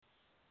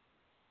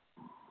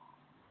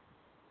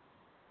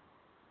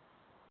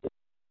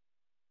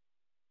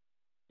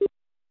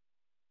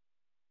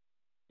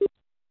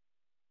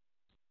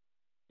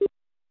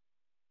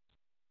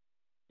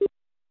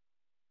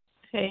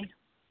היי.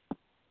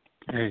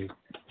 היי.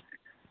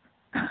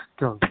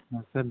 טוב,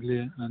 נעשה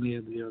בלי, אני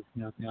אהיה בלי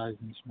אוזניות, נראה לי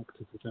זה נשמע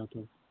קצת יותר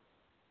טוב.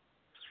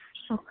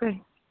 אוקיי.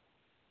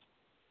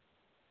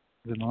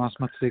 זה ממש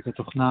מצחיק,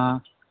 התוכנה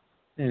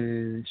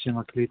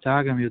שמקליטה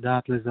גם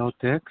יודעת לזהות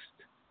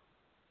טקסט,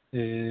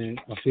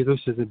 אפילו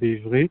שזה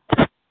בעברית.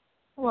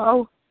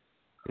 וואו.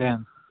 כן,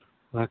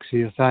 רק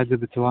שהיא עושה את זה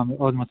בצורה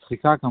מאוד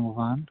מצחיקה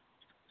כמובן,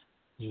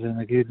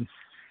 ונגיד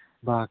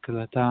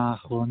בהקלטה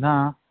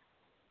האחרונה,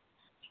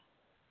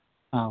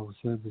 הוא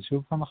עושה את זה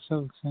שוב פעם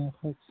עכשיו כשאני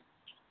לוחץ?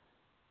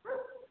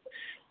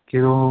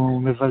 כאילו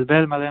הוא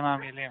מבלבל מלא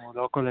מהמילים, הוא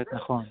לא קולט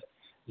נכון.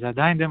 זה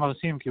עדיין די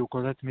מרשים כי הוא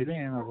קולט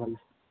מילים, אבל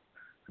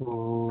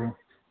הוא,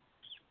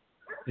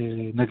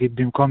 נגיד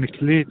במקום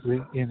מקליט,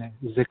 הנה,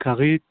 זה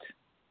קרית.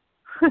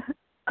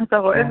 אתה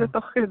רואה את זה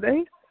תוך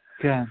כדי?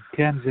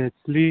 כן, זה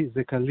אצלי,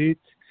 זה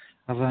קליט,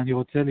 אבל אני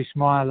רוצה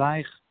לשמוע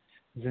עלייך,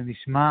 זה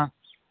נשמע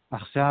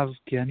עכשיו,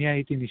 כי אני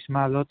הייתי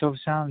נשמע לא טוב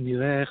שם,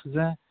 נראה איך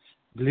זה,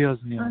 בלי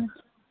אוזניות.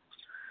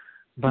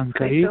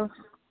 בנקאית.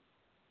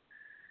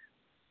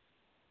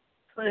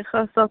 צריך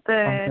לעשות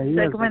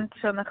סגמנט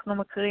שאנחנו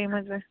מקריאים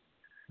את זה.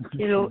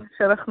 כאילו,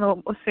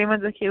 שאנחנו עושים את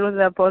זה כאילו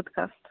זה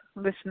הפודקאסט,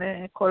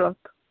 בשני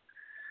קולות.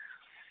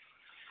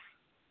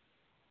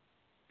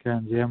 כן,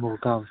 זה יהיה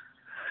מורכב.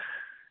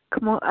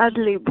 כמו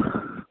אדליב.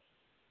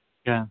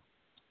 כן.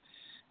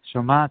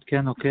 שומעת,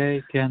 כן,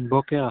 אוקיי, כן,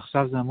 בוקר,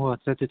 עכשיו זה אמור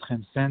לצאת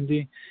איתכם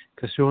סנדי,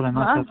 קשור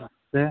למה שאתה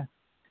עושה.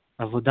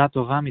 עבודה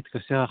טובה,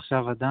 מתקשר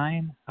עכשיו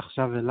עדיין,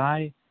 עכשיו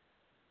אליי.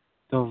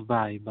 טוב,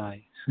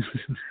 ביי.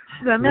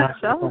 זה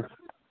מעכשיו?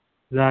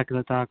 זה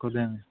ההקלטה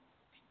הקודמת.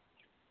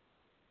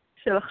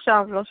 של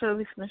עכשיו, לא של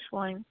לפני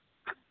שבועיים.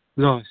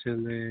 לא,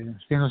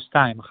 עשינו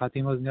 2, אחת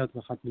עם אוזניות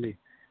ואחת בלי.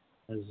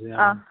 אז זה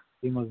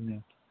עם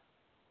אוזניות.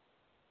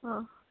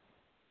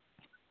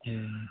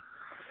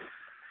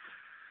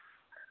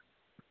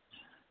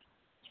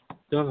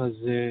 טוב, אז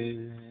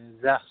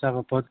זה עכשיו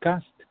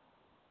הפודקאסט?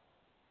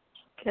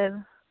 כן.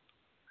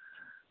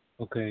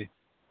 אוקיי.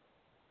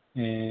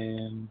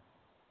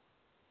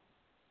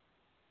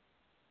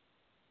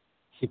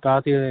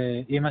 סיפרתי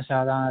לאמא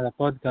שאלה על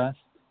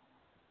הפודקאסט,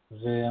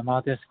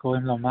 ואמרתי לה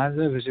שקוראים לו מה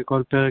זה,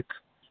 ושכל פרק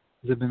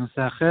זה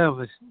בנושא אחר,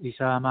 והיא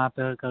שאלה מה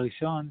הפרק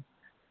הראשון,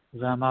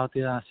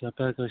 ואמרתי לה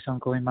שהפרק הראשון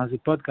קוראים מה זה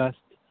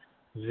פודקאסט,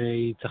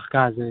 והיא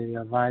צחקה, אז היא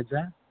אהבה את זה.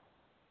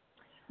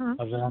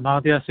 אבל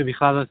אמרתי לה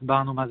שבכלל לא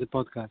הסברנו מה זה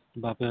פודקאסט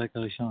בפרק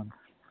הראשון.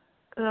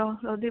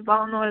 לא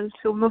דיברנו על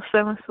שום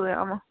נושא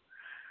מסוים.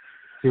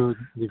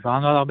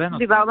 דיברנו על הרבה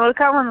נושאים. דיברנו על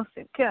כמה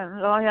נושאים, כן,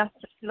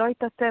 לא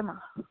הייתה תמה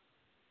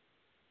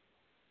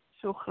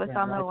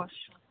שהוחלטה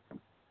מראש.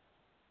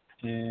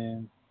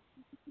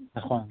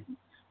 נכון.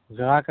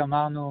 ורק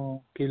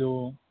אמרנו,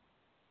 כאילו,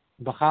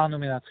 בחרנו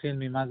מלהתחיל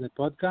ממה זה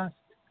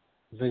פודקאסט,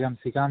 וגם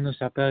סיכמנו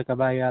שהפרק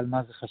הבא יהיה על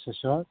מה זה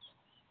חששות,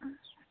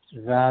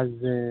 ואז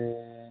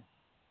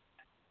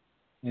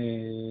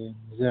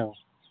זהו.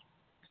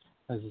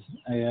 אז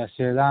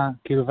השאלה,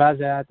 כאילו,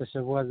 ואז היה את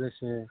השבוע הזה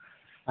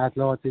שאת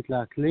לא רצית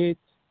להקליט,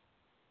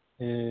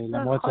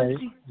 למרות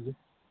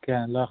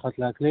כן, לא יכולת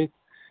להקליט,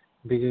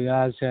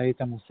 בגלל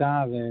שהיית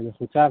עמוסה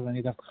ולחוצה,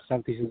 ואני דווקא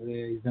חשבתי שזו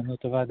הזדמנות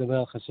טובה לדבר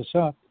על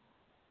חששות,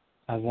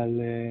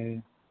 אבל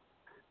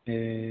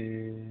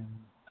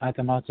את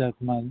אמרת שאת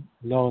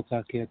לא רוצה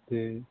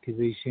כי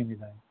זה אישי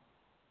מדי.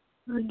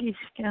 רגיש,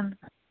 כן.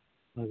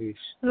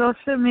 רגיש. לא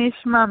שמי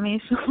ישמע, מי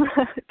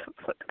ישמע את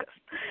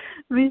הפודקאסט.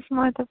 מי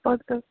ישמע את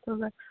הפודקאסט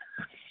הזה?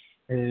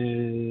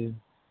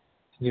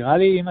 נראה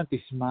לי אם את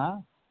תשמע,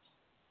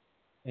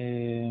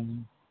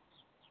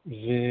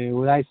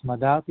 ואולי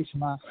סמדר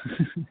תשמע.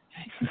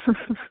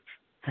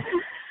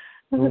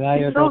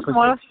 קיצור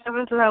כמו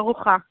לשבת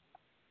לארוחה.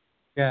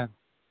 כן.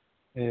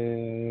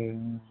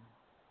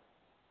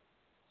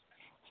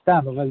 סתם,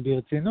 אבל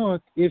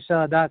ברצינות אי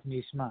אפשר לדעת מי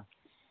ישמע.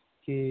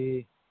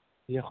 כי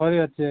יכול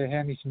להיות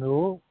שהם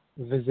ישמעו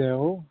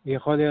וזהו,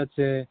 יכול להיות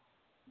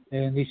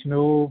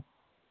שנשמעו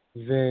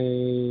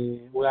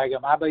ואולי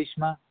גם אבא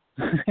ישמע.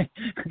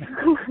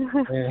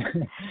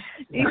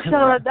 אי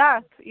אפשר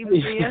לדעת אם זה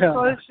יהיה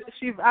כל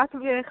 7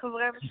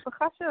 חברי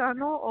המשפחה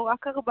שלנו או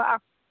רק 4.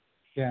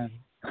 כן,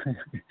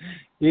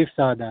 אי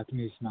אפשר לדעת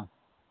מי ישמע.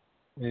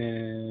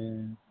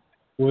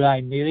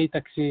 אולי מירי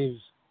תקשיב,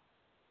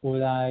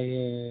 אולי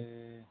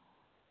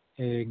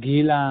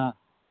גילה,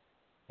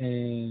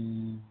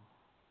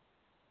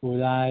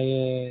 אולי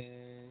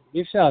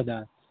אי אפשר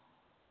לדעת.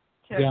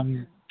 גם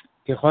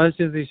ככל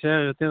שזה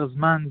יישאר יותר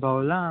זמן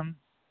בעולם,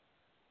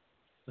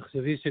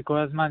 תחשבי שכל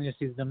הזמן יש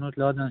הזדמנות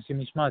לעוד אנשים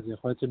לשמוע את זה.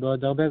 יכול להיות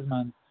שבעוד הרבה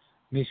זמן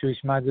מישהו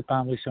ישמע את זה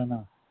פעם ראשונה.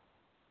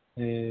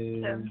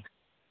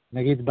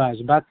 נגיד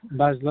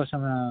באז לא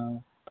שומע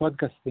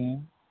פודקאסטים,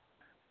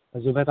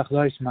 אז הוא בטח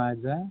לא ישמע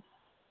את זה.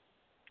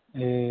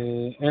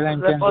 אלא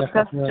אם כן זה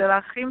פודקאסט של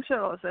האחים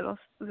שלו,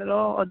 זה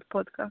לא עוד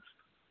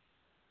פודקאסט.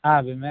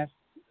 באמת?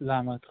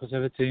 למה? את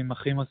חושבת שאם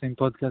אחים עושים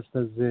פודקאסט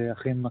אז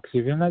אחים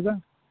מקשיבים לזה?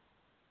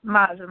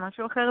 מה, זה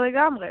משהו אחר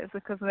לגמרי, זה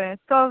כזה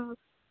טוב.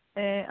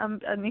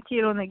 אני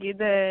כאילו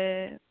נגיד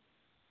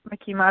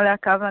מקימה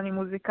להקה ואני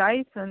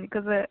מוזיקאית, ואני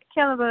כזה,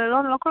 כן, אבל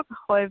אלון לא כל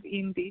כך אוהב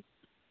אינדי.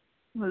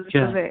 וזה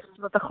כזה,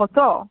 זאת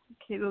אחותו,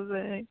 כאילו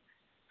זה...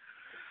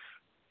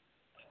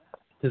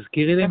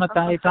 תזכירי לי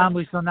מתי פעם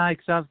ראשונה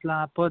הקשבת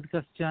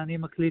לפודקאסט שאני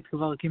מקליט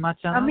כבר כמעט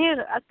שנה?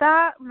 אמיר,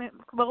 אתה,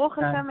 ברוך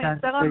השם,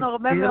 מייצר לנו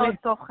הרבה מאוד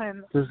תוכן.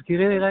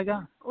 תזכירי לי רגע.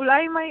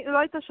 אולי אם לא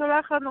היית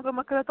שולח לנו גם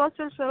הקלטות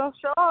של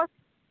 3 שעות,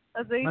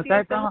 אז הייתי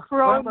יותר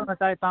פרום.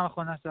 מתי פעם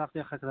אחרונה שלחתי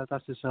לך הקלטה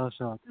של 3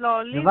 שעות?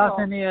 לא, לי לא. דבר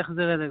שני, איך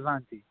זה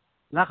רלוונטי?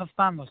 לך אף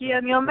פעם לא שלחתי. כי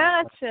אני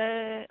אומרת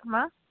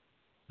מה?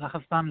 לך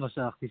אף פעם לא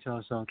שלחתי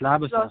 3 שעות,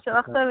 לאבא שלך. לא,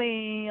 שלחת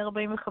לי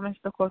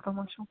 45 דקות או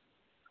משהו.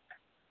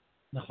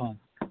 נכון.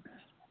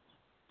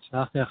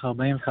 שלחתי לך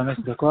 45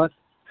 דקות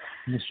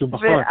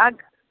משובחות.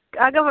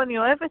 אגב, אני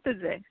אוהבת את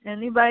זה, אין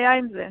לי בעיה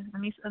עם זה.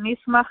 אני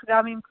אשמח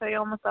גם אם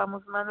כיום אתה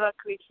מוזמן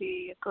להקליט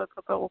לי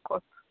הקלטות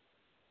ארוכות.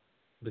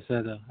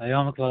 בסדר,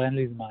 היום כבר אין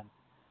לי זמן.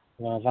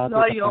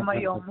 לא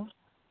היום.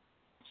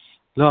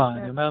 לא,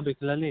 אני אומר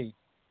בכללי.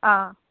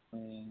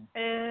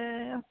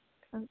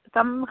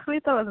 אתה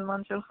מחליט על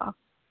הזמן שלך.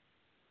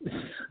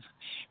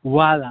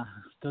 וואלה,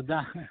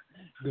 תודה.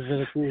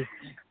 גברתי.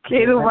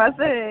 כאילו, מה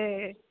זה...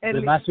 זה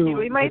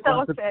משהו... אם היית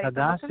רוצה,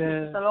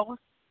 אתה לא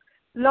רוצה.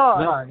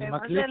 לא, אני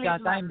מקליט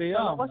 2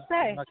 ביום.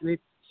 אני מקליט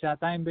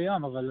 2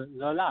 ביום, אבל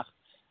לא לך.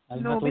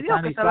 נו, בדיוק,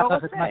 אתה לא רוצה. אני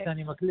אשלח לך את מה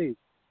שאני מקליט.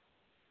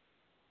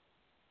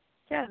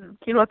 כן,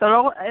 כאילו,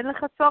 אין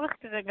לך צורך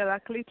כרגע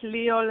להקליט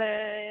לי או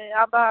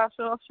לאבא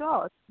 3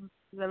 שעות.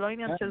 זה לא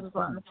עניין של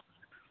זמן.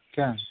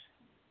 כן.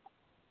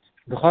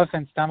 בכל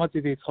אופן, סתם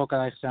רציתי לצחוק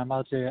עלייך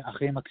שאמרת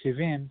שאחים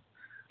מקשיבים,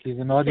 כי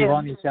זה מאוד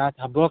אירוני שאת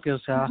הבוקר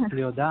שלחת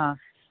לי הודעה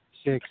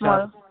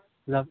שהקשבת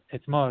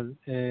אתמול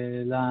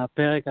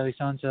לפרק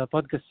הראשון של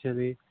הפודקאסט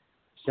שלי,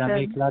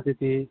 שאני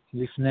הקלטתי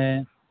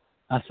לפני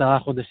 10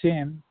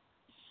 חודשים,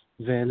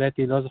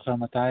 והעליתי, לא זוכר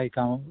מתי,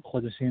 כמה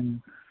חודשים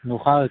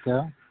מאוחר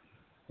יותר,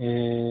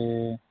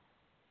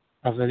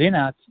 אבל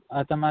הנה,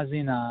 את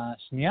המאזינה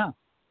השנייה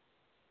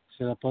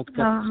של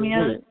הפודקאסט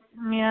שלי.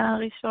 מי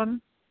הראשון?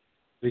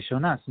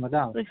 ראשונה,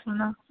 סמדר.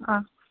 ראשונה,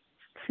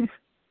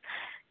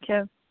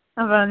 כן.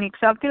 אבל אני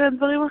הקשבתי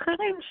לדברים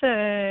אחרים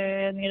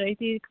שאני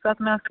ראיתי קצת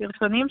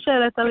מהסרטונים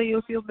שהעלית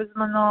ליוטיוב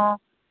בזמנו.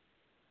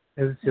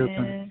 איזה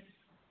סרטונים?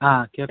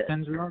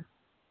 קפטן ג'לוג?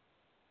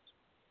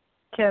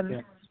 כן.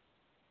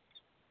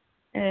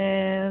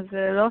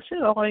 זה לא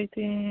שלא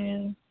ראיתי,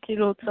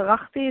 כאילו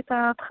צרכתי את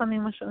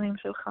התכנים השונים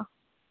שלך.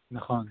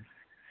 נכון.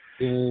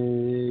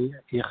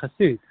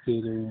 יחסית,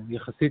 כאילו,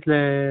 יחסית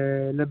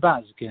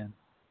לבאז, כן.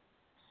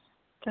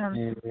 כן.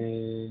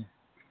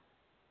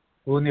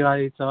 הוא נראה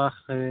לי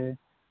צרך,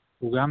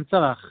 הוא גם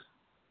צרך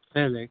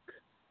חלק,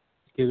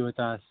 כאילו את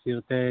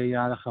הסרטי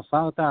יאללה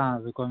חפרתה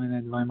וכל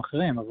מיני דברים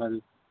אחרים, אבל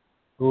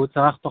הוא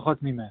צרך פחות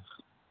ממך.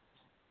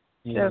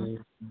 כן.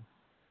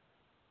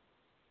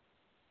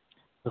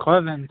 בכל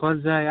אופן, כל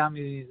זה היה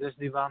מזה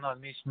שדיברנו על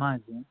מי ישמע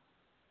את זה.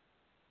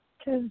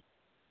 כן.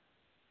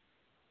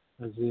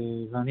 אז,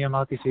 ואני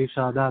אמרתי שאי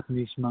אפשר לדעת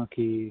מי ישמע,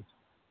 כי,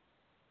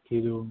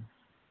 כאילו,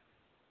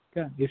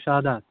 כן, אי אפשר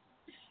לדעת.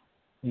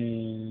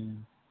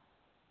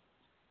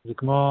 זה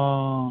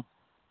כמו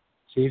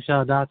שאי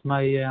אפשר לדעת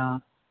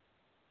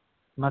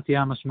מה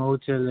תהיה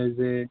המשמעות של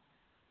איזה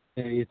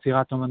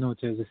יצירת אומנות,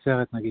 של איזה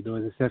סרט נגיד, או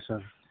איזה ספר.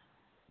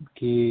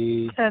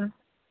 כי, כן.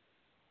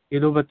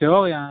 כאילו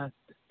בתיאוריה,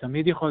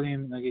 תמיד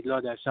יכולים, נגיד, לא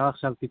יודע, אפשר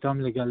עכשיו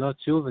פתאום לגלות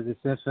שוב איזה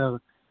ספר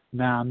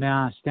מהמאה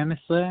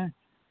ה-12,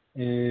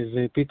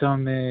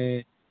 ופתאום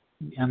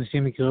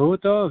אנשים יקראו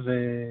אותו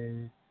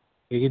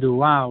ויגידו,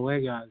 וואו,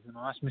 רגע, זה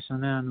ממש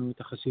משנה לנו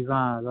את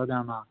החשיבה, לא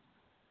יודע מה.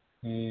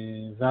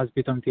 ואז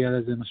פתאום תהיה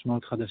לזה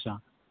משמעות חדשה.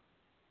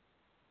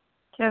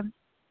 כן.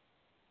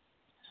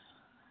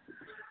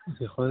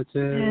 זה יכול להיות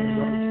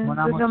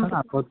 800 שנה,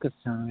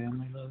 הפודקאסט שלנו,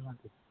 אני לא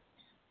הבנתי.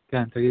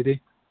 כן, תגידי.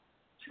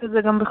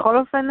 שזה גם בכל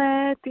אופן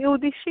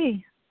תיעוד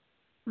אישי.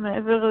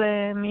 מעבר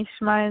למי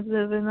ישמע את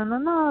זה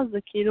ונננה, זה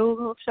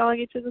כאילו אפשר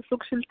להגיד שזה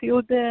סוג של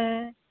תיעוד,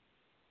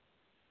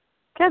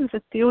 כן, זה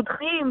תיעוד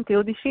חיים,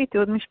 תיעוד אישי,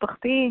 תיעוד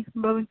משפחתי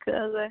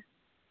במקרה הזה.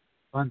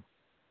 נכון.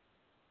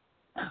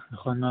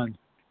 נכון מאוד.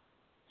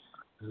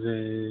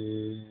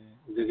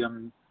 וזה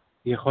גם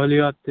יכול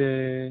להיות,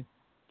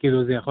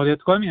 כאילו זה יכול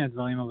להיות כל מיני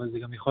דברים, אבל זה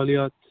גם יכול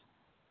להיות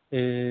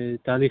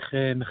תהליך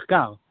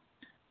מחקר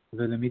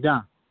ולמידה.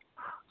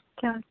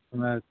 כן. זאת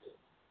אומרת,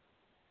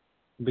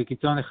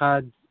 בקיצון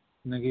אחד,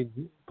 נגיד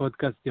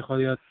פודקאסט יכול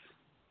להיות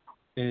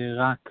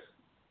רק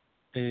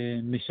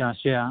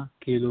משעשע,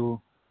 כאילו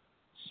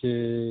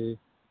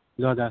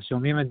לא יודע,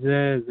 שומעים את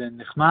זה, זה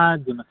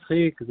נחמד, זה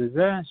מצחיק,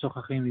 זה,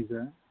 שוכחים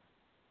מזה.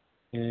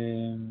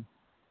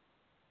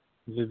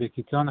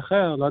 ובקיצון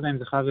אחר, לא יודע אם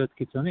זה חייב להיות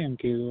קיצונים,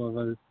 כאילו,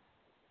 אבל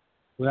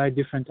אולי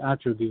different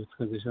attributes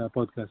כזה של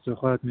הפודקאסט. הוא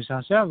יכול להיות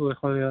משעשע, והוא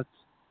יכול להיות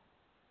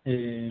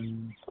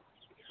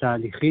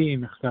תהליכי,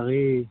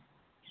 מחקרי.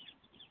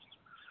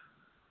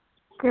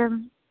 כן.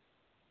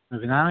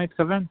 מבינה מה אני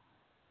מתכוון?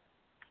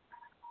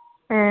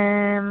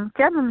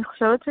 כן, אני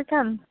חושבת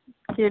שכן.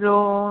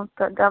 כאילו,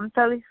 גם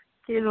תהליך,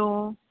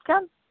 כאילו,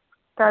 כן.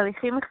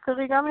 תהליכי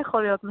מחקרי גם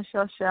יכול להיות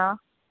משעשע.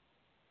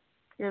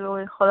 כאילו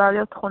יכולה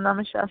להיות תכונה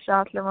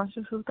משעשעת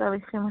למשהו שהוא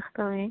תהליכי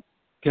מחקרי.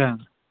 כן,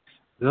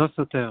 זה לא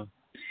סותר.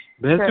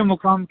 באיזשהו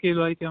מקום,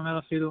 כאילו, הייתי אומר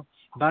אפילו,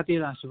 באתי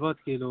להשוות,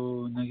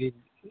 כאילו, נגיד,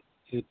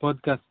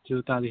 פודקאסט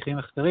שהוא תהליכי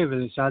מחקרי,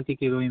 ושאלתי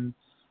כאילו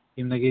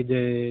אם נגיד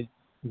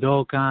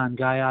דור כאן,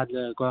 גיא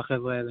אדלר, כל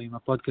החבר'ה האלה, אם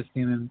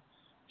הפודקאסטים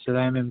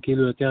שלהם הם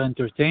כאילו יותר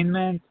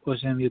entertainment, או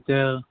שהם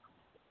יותר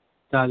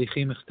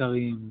תהליכים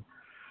מחקריים,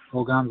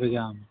 או גם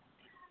וגם.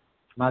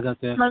 מה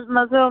דעתך?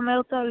 מה זה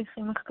אומר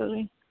תהליכים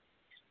מחקרי?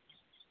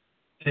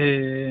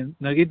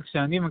 נגיד,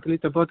 כשאני מקליט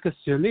את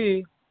הפודקאסט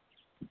שלי,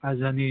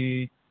 אז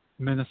אני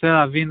מנסה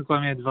להבין כל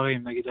מיני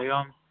דברים. נגיד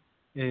היום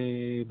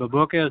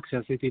בבוקר,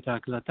 כשעשיתי את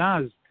ההקלטה,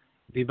 אז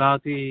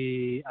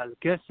דיברתי על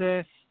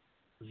כסף,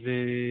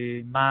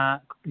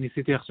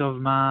 ניסיתי לחשוב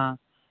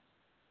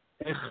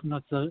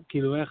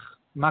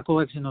מה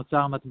קורה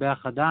כשנוצר מטבע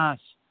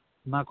חדש,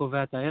 מה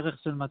קובע את הערך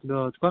של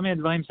מטבעות, כל מיני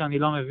דברים שאני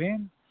לא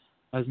מבין,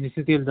 אז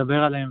ניסיתי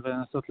לדבר עליהם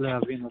ולנסות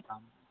להבין אותם.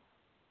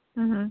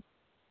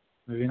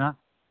 מבינה?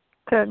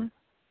 כן.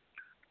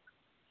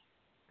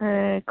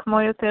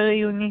 כמו יותר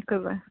עיוני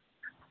כזה.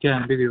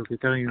 כן, בדיוק,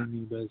 יותר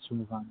עיוני באיזשהו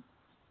מובן.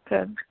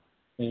 כן.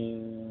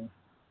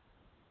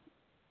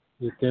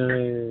 יותר,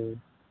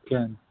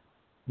 כן,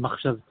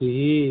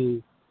 מחשבתי,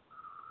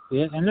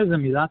 אין לזה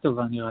מילה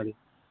טובה נראה לי.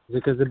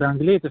 זה כזה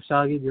באנגלית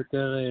אפשר להגיד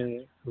יותר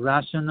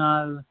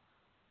rational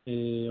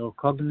או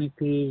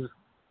cognitive,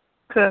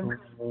 כן.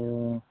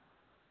 או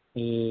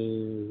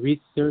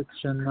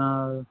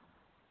researchational,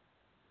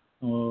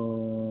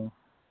 או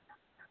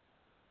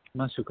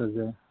משהו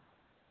כזה.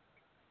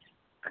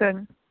 כן.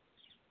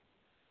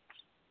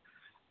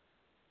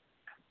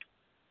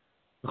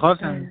 בכל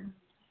אופן,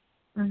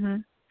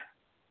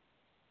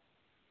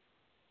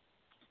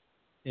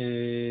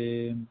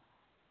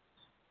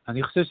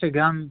 אני חושב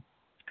שגם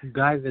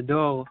גיא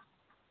ודור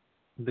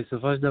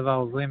בסופו של דבר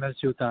עוברים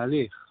איזשהו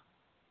תהליך.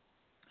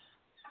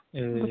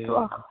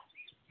 בטוח.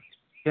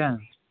 כן,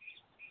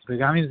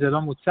 וגם אם זה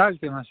לא מוצג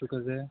כמשהו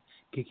כזה,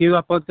 כי כאילו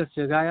הפודקאסט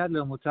של גיא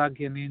אדלר מוצג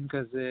כמין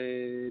כזה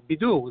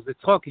בידור, זה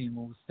צחוקים,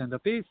 הוא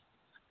סטנדאפיסט,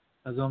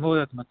 אז הוא אמור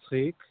להיות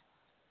מצחיק,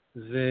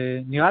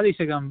 ונראה לי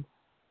שגם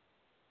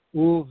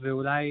הוא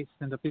ואולי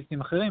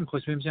סטנדאפיסטים אחרים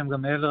חושבים שהם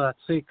גם מעבר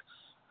להצחיק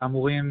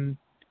אמורים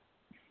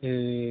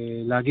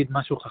להגיד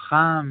משהו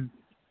חכם,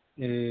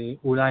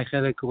 אולי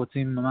חלק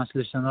רוצים ממש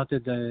לשנות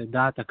את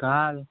דעת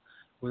הקהל,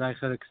 אולי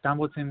חלק סתם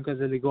רוצים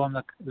כזה לגרום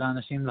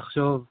לאנשים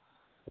לחשוב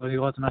או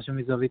לראות משהו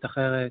מזווית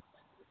אחרת,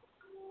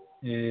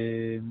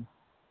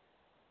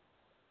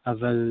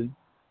 אבל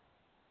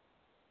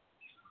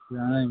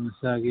לאן אני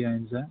מנסה להגיע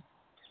עם זה?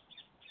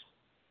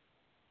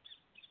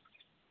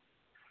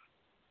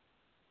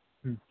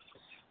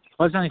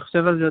 ככל שאני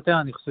חושב על זה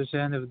יותר, אני חושב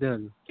שאין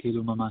הבדל,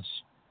 כאילו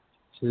ממש,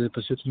 שזה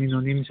פשוט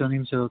מינונים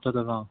שונים של אותו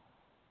דבר.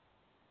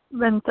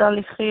 בין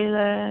תהליכי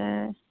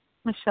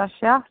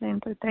למשעשע,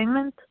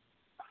 לאנטרטיינמנט?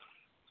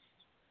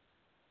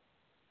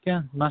 כן,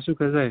 משהו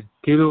כזה.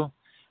 כאילו,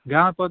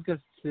 גם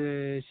הפודקאסט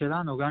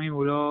שלנו, גם אם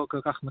הוא לא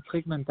כל כך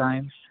מצחיק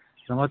בינתיים,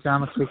 למרות שהיה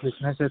מצחיק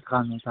לפני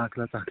שהתחלנו את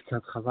ההקלטה,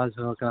 קצת חבל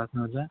שלא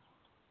הקלטנו את זה.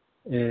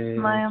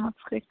 מה היה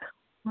מצחיק?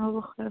 לא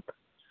זוכרת.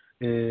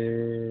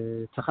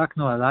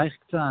 צחקנו עלייך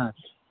קצת,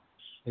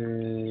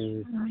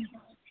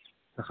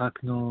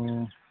 צחקנו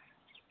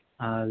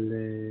על,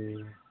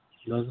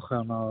 לא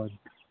זוכר מה עוד,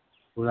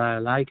 אולי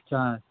עליי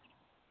קצת,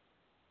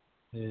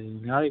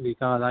 נראה לי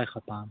בעיקר עלייך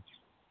הפעם.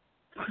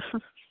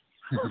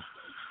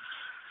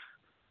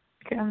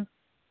 כן.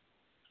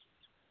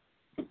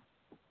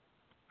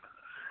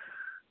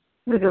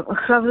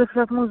 עכשיו זה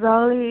קצת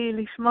מוזר לי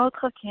לשמוע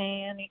אותך, כי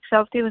אני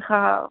הקשבתי לך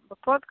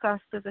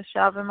בפודקאסט איזה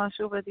שעה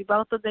ומשהו,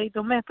 ודיברת די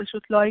דומה,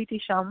 פשוט לא הייתי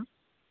שם.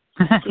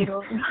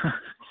 כאילו,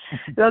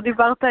 לא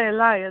דיברת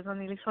אליי, אז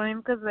אני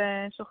לפעמים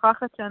כזה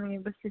שוכחת שאני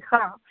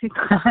בשיחה.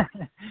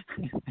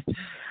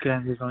 כן,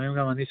 לפעמים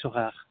גם אני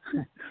שוכח.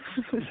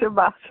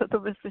 שבא, שאתה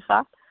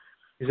בשיחה?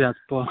 שאת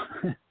פה.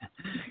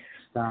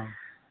 סתם.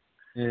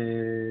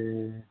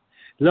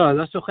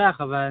 לא שוכח,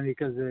 אבל אני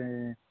כזה,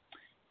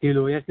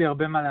 כאילו, יש לי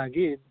הרבה מה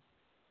להגיד,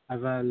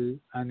 אבל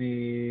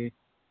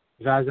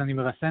ואז אני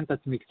מרסן את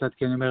עצמי קצת,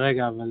 כי אני אומר,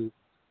 רגע, אבל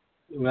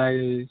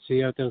אולי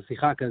שיהיה יותר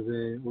שיחה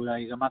כזה,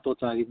 אולי גם את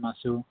רוצה להגיד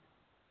משהו.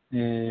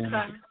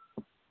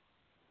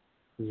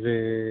 וזהו,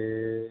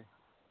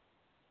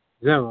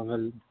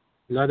 אבל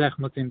לא יודע איך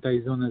מוצאים את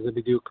האיזון הזה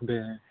בדיוק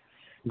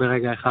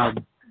ברגע אחד.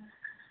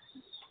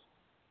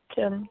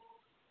 כן.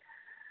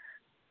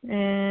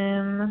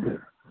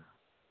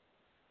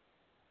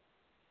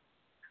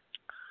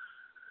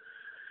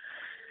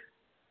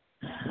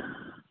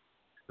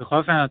 בכל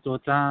אופן, את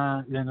רוצה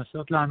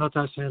לנסות לענות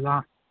על השאלה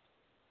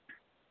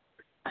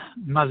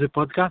מה זה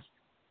פודקאסט?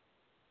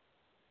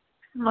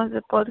 מה זה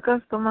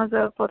פודקאסט או מה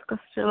זה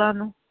הפודקאסט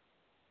שלנו?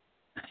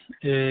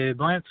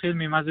 בואי נתחיל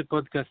ממה זה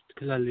פודקאסט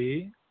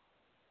כללי.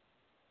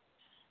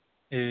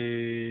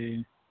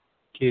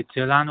 כי את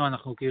שלנו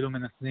אנחנו כאילו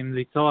מנסים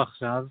ליצור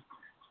עכשיו,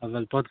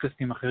 אבל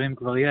פודקאסטים אחרים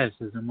כבר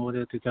יש, אז אמור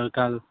להיות יותר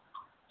קל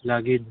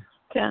להגיד.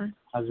 כן,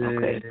 אז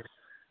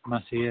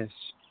מה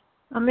שיש.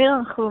 אמיר,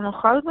 אנחנו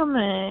נוכל גם,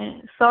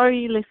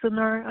 sorry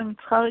listener, אני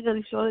צריכה רגע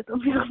לשאול את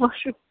אמיר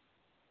משהו.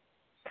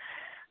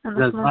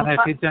 זה הזמן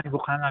היחיד שאני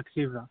מוכן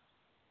להקשיב לה.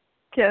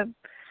 כן.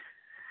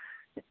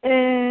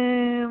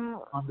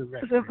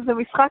 זה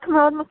משחק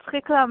מאוד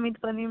מצחיק להעמיד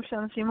פנים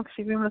שאנשים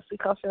מקשיבים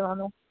לשיחה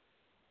שלנו.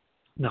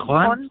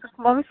 נכון? זה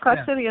כמו משחק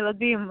של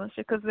ילדים,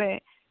 שכזה,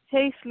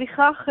 היי,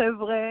 סליחה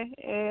חבר'ה,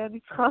 אני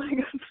צריכה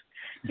רגע,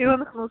 כאילו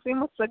אנחנו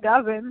עושים הצגה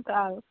ואין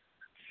קהל.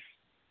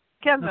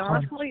 כן, זה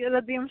ממש כמו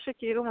ילדים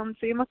שכאילו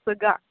ממציאים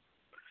הצגה.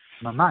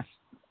 ממש.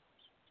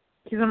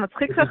 כי זה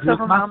מצחיק שעכשיו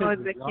אמרנו את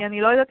זה, כי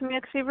אני לא יודעת מי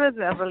יקשיב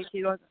לזה, אבל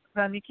כאילו,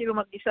 ואני כאילו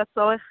מרגישה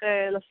צורך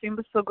לשים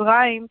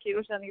בסוגריים,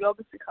 כאילו שאני לא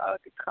בשיחה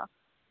רק איתך.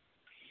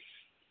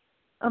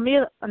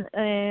 אמיר,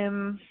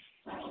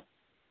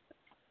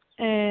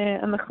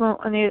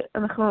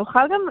 אנחנו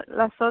נוכל גם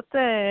לעשות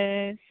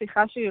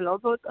שיחה שהיא לא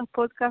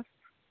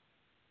בפודקאסט?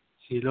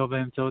 שהיא לא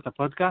באמצעות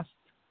הפודקאסט?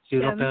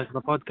 שהיא לא פרק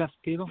בפודקאסט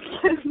כאילו?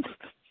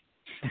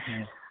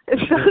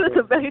 אפשר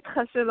לדבר איתך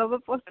שלא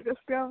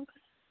בפודקאסט גם?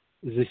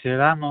 זו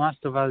שאלה ממש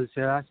טובה, זו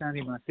שאלה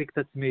שאני מעסיק את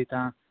עצמי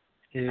איתה.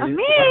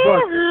 אמיר!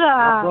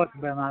 רבות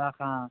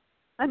במהלך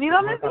אני לא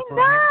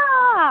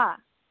מבינה!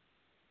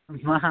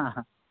 מה?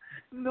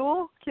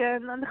 נו,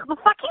 כן, אנחנו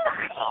פאקינג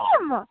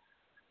אחים!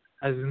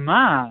 אז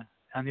מה?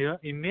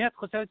 עם מי את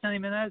חושבת שאני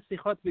מנהל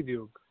שיחות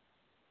בדיוק?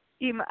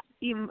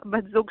 עם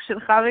בת זוג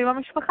שלך ועם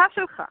המשפחה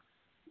שלך.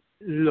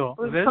 לא,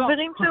 ולא. עם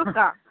חברים שלך.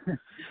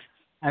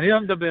 אני לא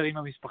מדבר עם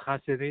המשפחה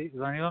שלי,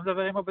 ואני לא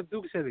מדבר עם הבת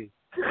זוג שלי.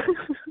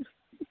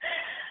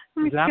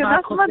 למה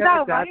את חושבת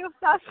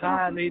שאת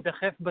צריכה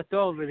להידחף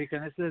בתור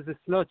ולהיכנס לאיזה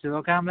סלוט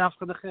שלא קיים לאף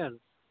אחד אחר?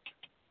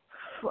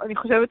 אני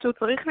חושבת שהוא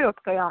צריך להיות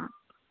קיים.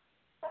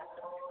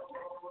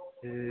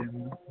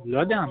 לא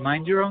יודע,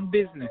 mind your own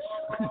business.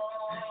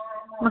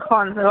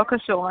 נכון, זה לא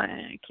קשור,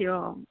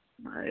 כאילו,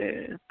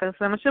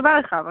 תעשה מה שבא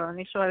לך, אבל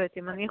אני שואלת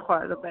אם אני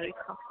יכולה לדבר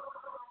איתך.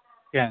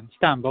 כן,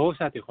 סתם, ברור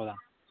שאת יכולה.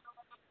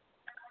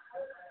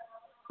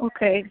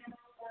 אוקיי.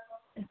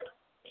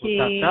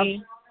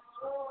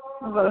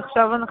 אבל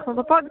עכשיו אנחנו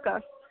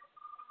בפודקאסט.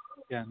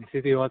 כן,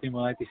 ניסיתי לראות אם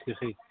אולי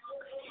תשלחי.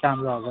 סתם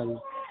לא, אבל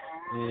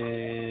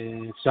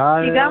אפשר...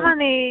 כי גם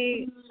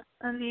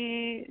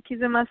כי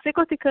זה מעסיק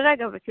אותי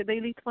כרגע,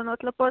 וכדי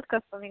להתפנות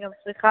לפודקאסט אני גם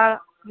צריכה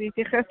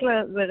להתייחס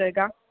לזה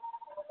רגע,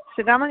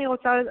 שגם אני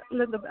רוצה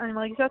לדבר, אני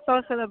מרגישה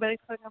צורך לדבר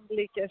איתך גם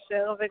בלי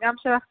קשר, וגם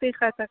שלחתי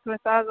לך את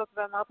ההקלטה הזאת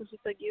ואמרת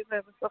שתגיב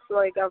ובסוף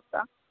לא הגבת.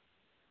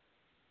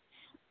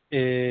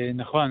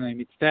 נכון, אני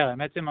מצטער,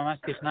 האמת שממש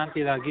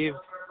תכננתי להגיב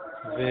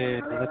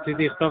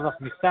ורציתי לכתוב לך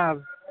מכתב,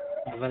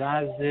 אבל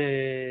אז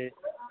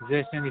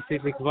זה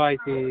שניסית לקבוע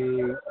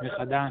איתי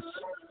מחדש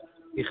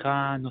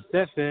שיחה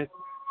נוספת,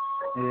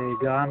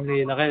 גרם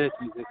לי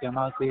לרדת מזה, כי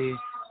אמרתי,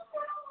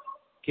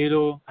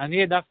 כאילו, אני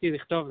העדפתי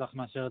לכתוב לך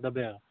מאשר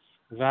לדבר,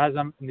 ואז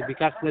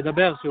ביקשת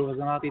לדבר שוב, אז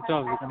אמרתי,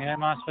 טוב, זה כנראה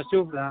ממש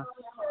חשוב לה,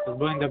 אז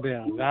בואי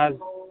נדבר, ואז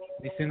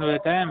ניסינו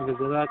לתאם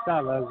וזה לא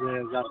יצא, ואז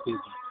עזבתי את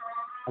זה.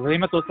 אבל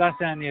אם את רוצה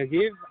שאני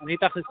אגיב, אני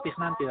תכלס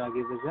תכננתי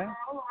להגיב לזה,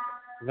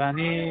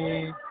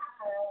 ואני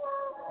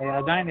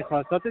עדיין יכול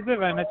לעשות את זה,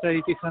 והאמת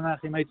שהייתי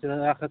שמח אם הייתי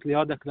ללכת לי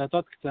עוד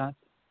הקלטות קצת,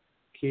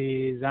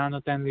 כי זה היה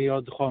נותן לי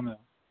עוד חומר.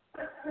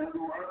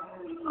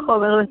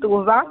 חומר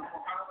לתגובה?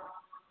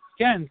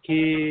 כן,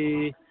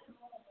 כי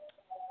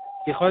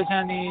ככל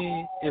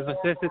שאני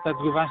אבסס את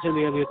התגובה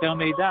שלי על יותר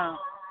מידע,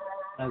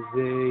 אז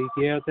היא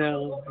תהיה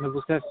יותר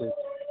מבוססת.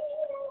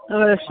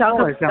 אבל אפשר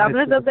גם סתם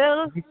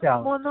לדבר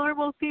כמו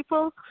normal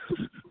people?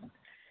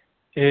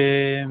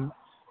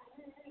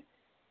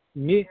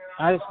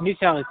 מי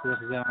שר אצלך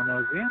זה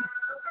המואזין?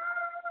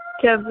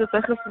 כן, זה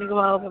תכף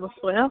נגמר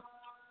ומפריע.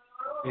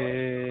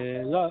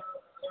 לא,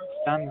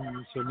 סתם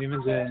שומעים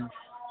את זה,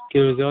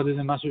 כאילו זה עוד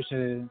איזה משהו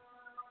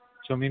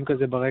ששומעים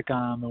כזה ברקע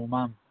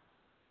מעומם.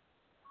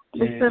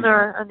 ליסנר,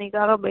 אני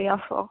גרה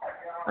ביפו.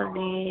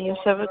 אני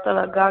יושבת על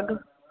הגג,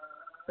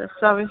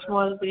 ועכשיו יש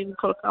מואזין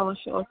כל כמה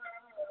שעות.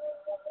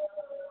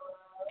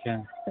 כן.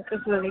 תכף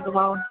זה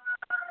נגמר.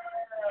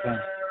 כן.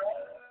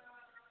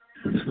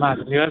 שמע,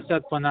 אני אוהב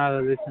שאת פונה על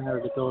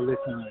הליסנר בתור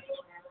ליסנר.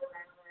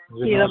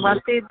 כי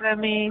למדתי את זה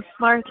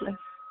מסמארטלס.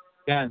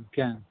 כן,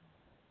 כן.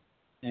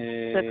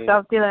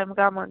 שהקשבתי להם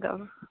גם אגב.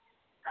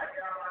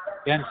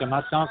 כן,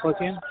 שמעת כמה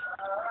פרקים?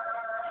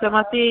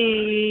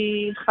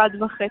 שמעתי 1.5.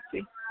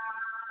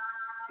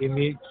 עם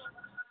מי?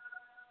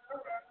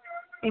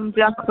 עם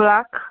ג'ק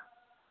בלק.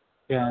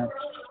 כן.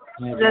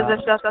 זה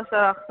שאתה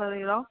שלחת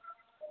לי, לא?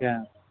 כן,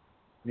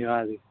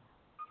 נראה לי.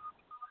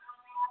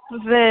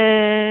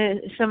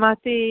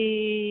 ושמעתי,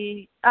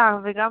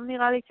 וגם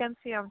נראה לי כן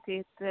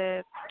סיימתי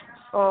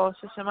או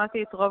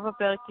ששמעתי את רוב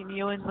הפרק עם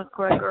יואן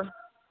מקגרגור.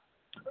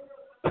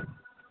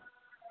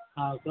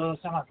 לא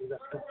שמעתי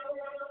דווקא.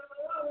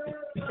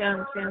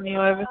 כן, כי אני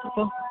אוהבת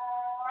אותו.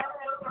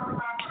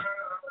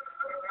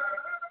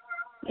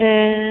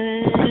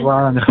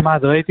 וואלה, נחמד,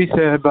 ראיתי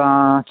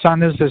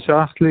שבצ'אנל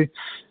ששלחת לי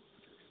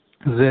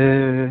זה,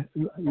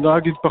 לא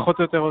אגיד פחות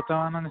או יותר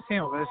אותם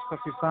אנשים, אבל יש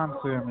חפיפה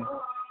מסוימת.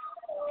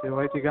 כי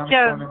ראיתי גם את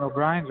קונן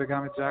אובריין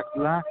וגם את ג'ק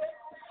בלק.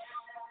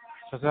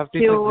 חשבתי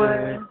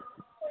שזה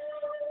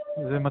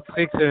זה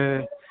מצחיק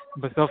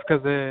שבסוף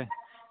כזה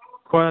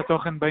כל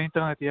התוכן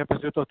באינטרנט יהיה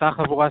פשוט אותה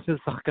חבורה של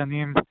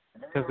שחקנים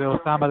כזה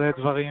עושה מלא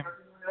דברים,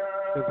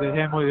 כזה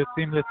הם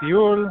יוצאים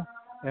לטיול,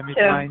 הם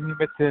מתראיינים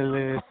אצל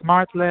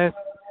סמארטלס,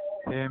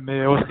 הם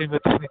הולכים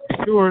לתוכנית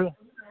בישול,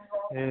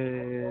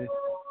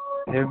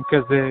 הם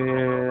כזה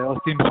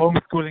עושים הום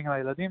סקולינג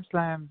לילדים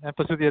שלהם, הם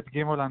פשוט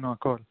ידגימו לנו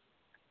הכל.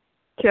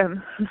 כן.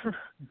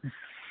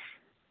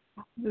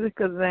 זה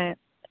כזה,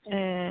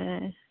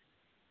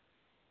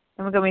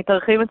 הם גם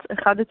מתארחים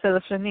אחד אצל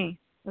השני,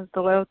 אז אתה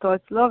רואה אותו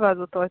אצלו ואז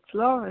אותו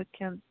אצלו,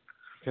 וכן.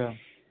 כן.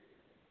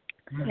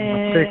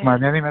 מצחיק,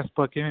 מעניין אם יש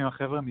פרקים עם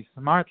החבר'ה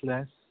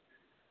מסמארטלס,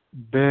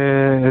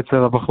 אצל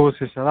הבחור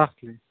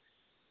ששלחת לי,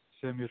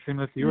 שהם יוצאים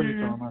לטיול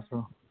איתו או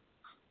משהו.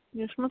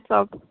 יש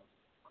מצב.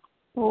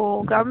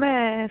 הוא גם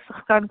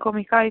שחקן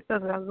קומיקאי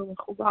כזה, אז הוא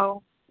מחובר.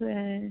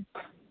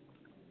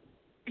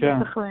 כן.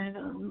 צריך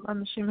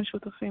לאנשים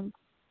משותפים.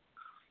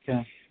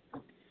 כן.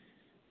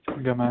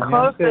 גם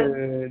מעניין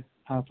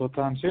את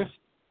רוצה להמשיך?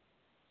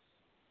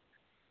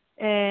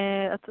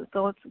 אתה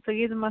רוצה,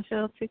 תגיד מה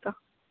שרצית.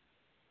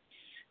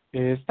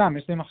 סתם,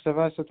 יש לי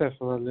מחשבה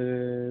לשתף, אבל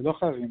לא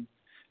חייבים.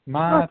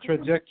 מה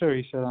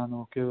הטראג'קטורי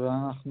שלנו? כאילו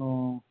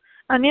אנחנו...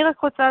 אני רק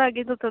רוצה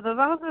להגיד את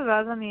הדבר הזה,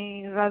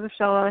 ואז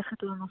אפשר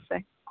ללכת לנושא.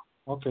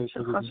 אוקיי,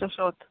 של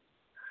חששות.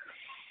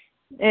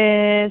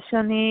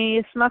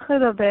 שאני אשמח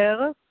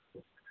לדבר,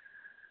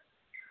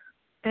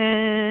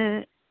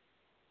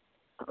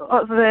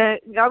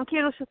 וגם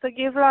כאילו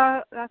שתגיב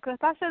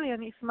להקלטה שלי,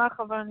 אני אשמח,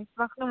 אבל אני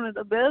אשמח גם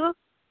לדבר.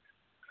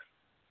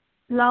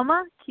 למה?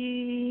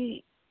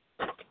 כי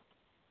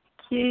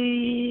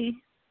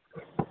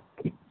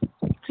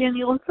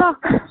אני רוצה,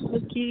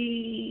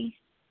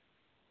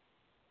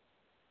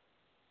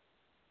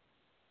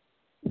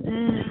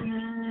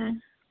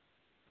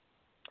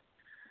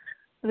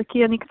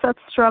 וכי אני קצת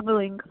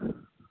struggling.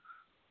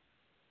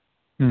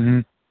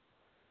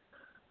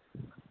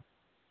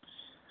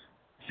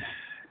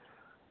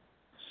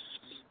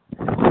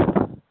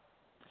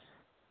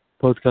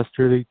 Podcast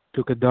really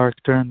took a dark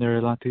turn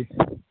there, Lati.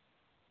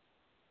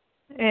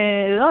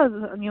 לא,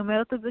 אני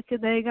אומרת את זה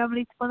כדי גם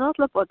להתפנות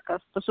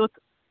לפודקאסט, פשוט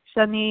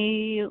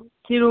שאני,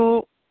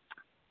 כאילו,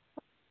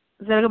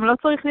 זה גם לא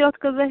צריך להיות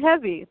כזה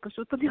heavy,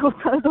 פשוט אני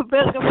רוצה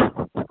לדבר גם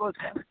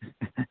בפודקאסט,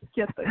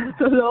 כי אתה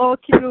לא,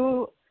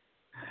 כאילו...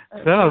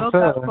 בסדר,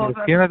 אני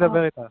מסכים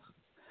לדבר איתך.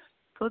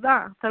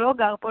 תודה, אתה לא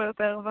גר פה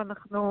יותר,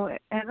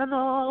 אין לנו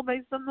הרבה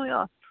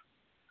הזדמנויות.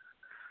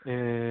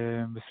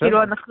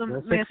 בסדר,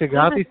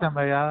 כשגרתי שם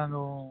היה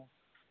לנו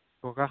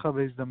כל כך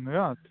הרבה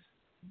הזדמנויות.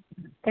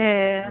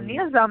 אני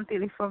יזמתי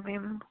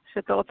לפעמים,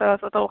 שאתה רוצה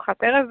לעשות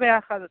ארוחת ערב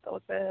ביחד, אתה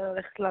רוצה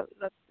ללכת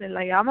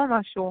לים או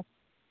משהו,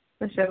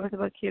 לשבת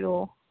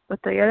כאילו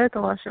בטיילת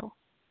או משהו.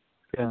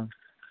 כן.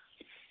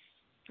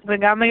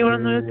 וגם היו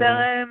לנו יותר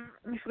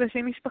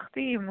מפגשים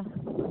משפחתיים.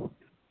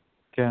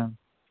 כן.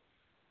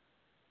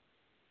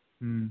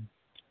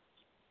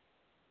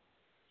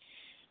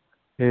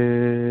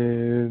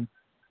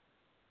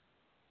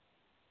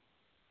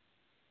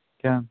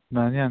 כן,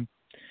 מעניין.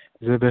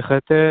 זה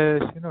בהחלט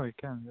שינוי,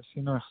 כן, יש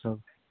שינוי עכשיו.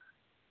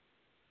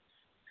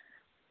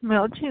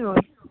 מאוד שינוי.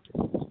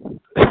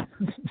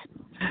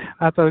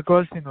 את על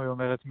כל שינוי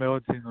אומרת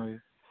מאוד שינוי.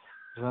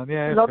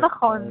 לא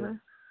נכון.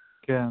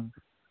 כן,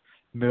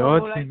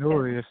 מאוד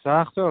שינוי.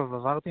 אפשר לחשוב,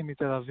 עברתי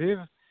מתל אביב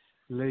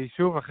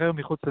ליישוב אחר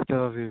מחוץ לתל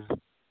אביב.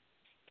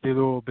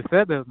 כאילו,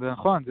 בסדר, זה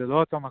נכון, זה לא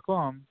אותו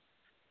מקום.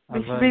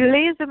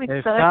 בשבילי זה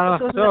מצטרף אפשר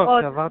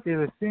לחשוב שעברתי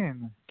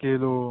לסין,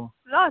 כאילו...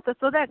 לא, אתה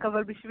צודק,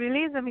 אבל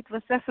בשבילי זה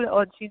מתווסף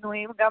לעוד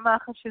שינויים, גם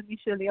האח השני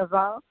שלי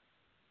עבר,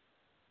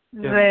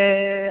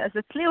 אז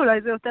אצלי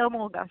אולי זה יותר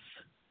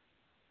מורגש.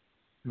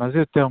 מה זה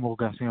יותר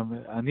מורגש?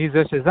 אני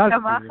זה שזזתי,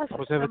 את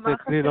חושבת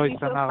שאצלי לא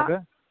השתנה הרבה?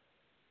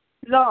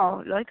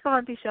 לא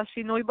התכוונתי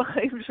שהשינוי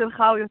בחיים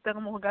שלך הוא יותר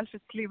מורגש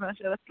אצלי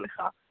מאשר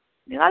אצלך.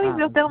 נראה לי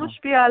זה יותר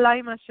משפיע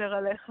עליי מאשר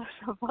עליך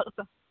שעברת.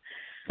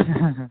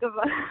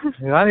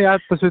 נראה לי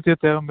את פשוט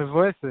יותר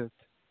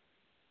מבואסת.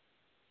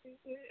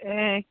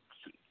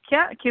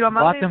 כן, כאילו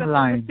אמרתי את זה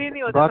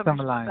בציניות את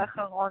המשפט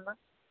האחרון.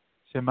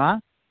 שמה?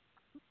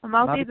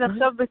 אמרתי את זה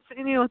עכשיו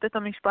בציניות את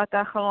המשפט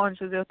האחרון,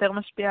 שזה יותר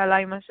משפיע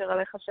עליי מאשר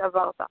עליך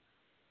שעברת.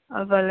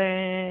 אבל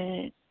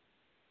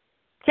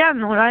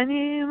כן, אולי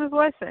אני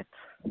מבואסת.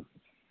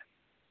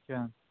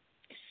 כן.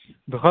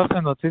 בכל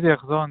אופן רציתי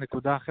לחזור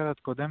לנקודה אחרת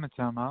קודמת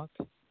שאמרת,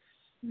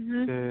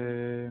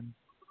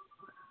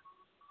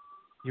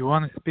 you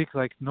want to speak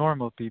like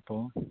normal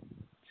people,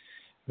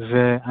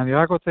 ואני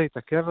רק רוצה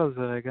להתעכב על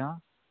זה רגע,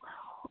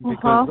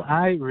 because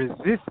I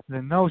resist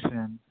the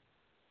notion,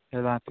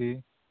 אלעתי,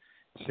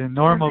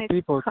 ש-normal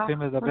people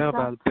צריכים לדבר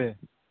בעל פה.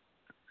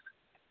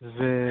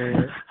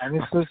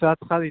 ואני חושב שאת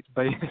צריכה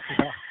להתבייש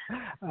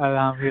על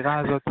האמירה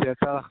הזאת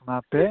שיצא לך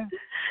מהפה.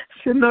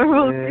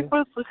 ש-normal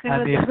people צריכים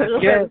לדבר בעל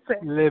פה. אני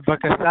אחכה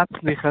לבקשת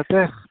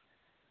סליחתך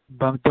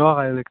בדואר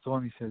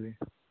האלקטרוני שלי.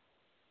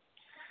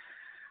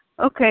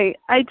 Okay,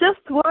 I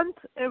just want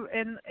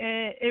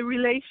a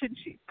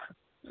relationship.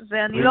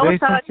 ואני לא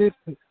רוצה...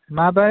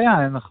 מה הבעיה?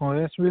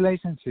 יש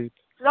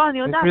relationship. לא, אני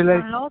יודעת, בשביל-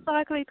 אני לא רוצה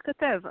רק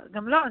להתכתב.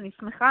 גם לא, אני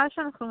שמחה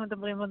שאנחנו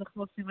מדברים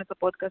ואנחנו עושים את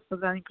הפודקאסט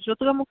הזה. אני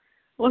פשוט גם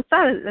רוצה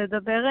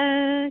לדבר,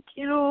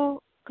 כאילו,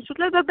 פשוט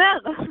לדבר.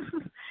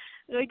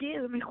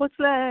 רגיל, מחוץ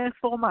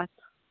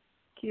לפורמט,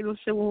 כאילו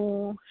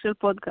שהוא של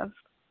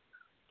פודקאסט.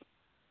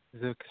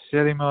 זה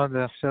קשה לי מאוד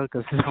לאפשר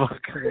כזה דבר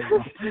כרגע.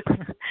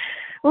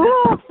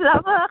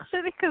 למה אח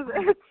שלי כזה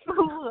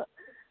עצור?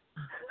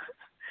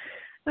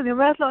 אני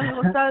אומרת לו, אני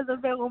רוצה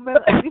לדבר, הוא אומר,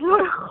 אני לא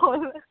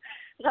יכול,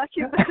 רק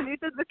אם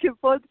תחליט את זה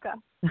כפודקאסט.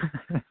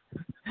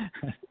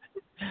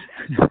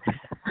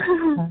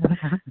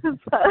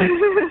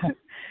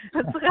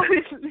 אני צריכה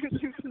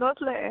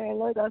לפנות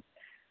לא יודעת,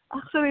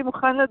 אח שלי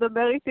מוכן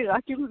לדבר איתי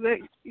רק אם זה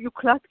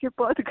יוקלט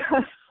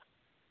כפודקאסט.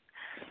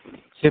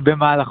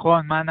 שבמהלכו,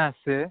 מה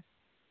נעשה?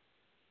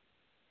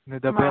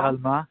 נדבר מה? על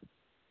מה?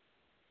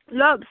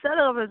 לא,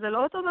 בסדר, אבל זה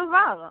לא אותו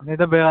דבר.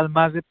 נדבר על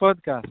מה זה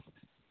פודקאסט.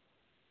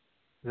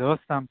 זה לא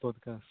סתם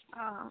פודקאסט.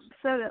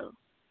 בסדר.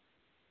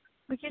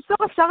 בקיצור,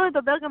 אפשר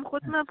לדבר גם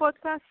חוץ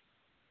מהפודקאסט?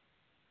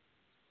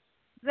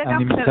 זה גם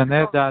אני חלק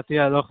משנה את טוב. דעתי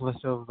הלוך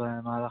ושוב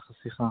במהלך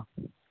השיחה.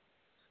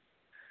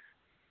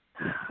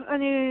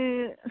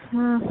 אני...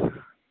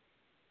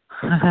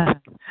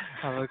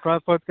 אבל כל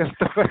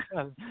הפודקאסט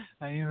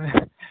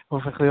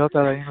הופך להיות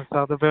על האם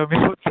אפשר לדבר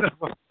מחוץ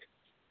לפודקאסט.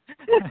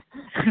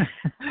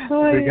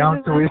 זה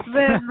גם טוויסט.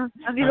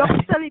 אני לא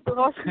רוצה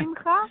לדרוש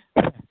ממך,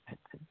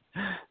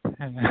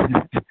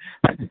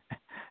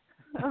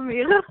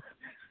 אמיר.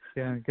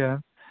 כן, כן.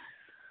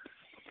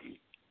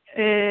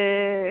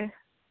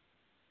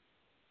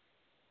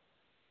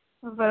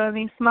 אבל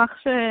אני אשמח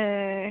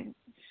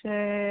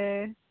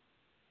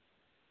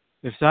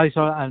אפשר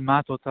לשאול על מה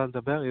את רוצה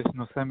לדבר? יש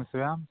נושא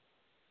מסוים?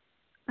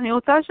 אני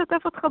רוצה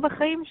לשתף אותך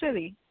בחיים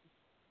שלי.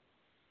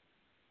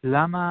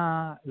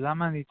 למה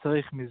אני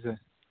צריך מזה?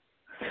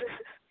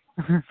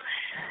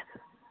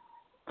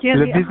 כי אני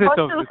למי זה אחות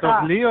טוב? זה שלך.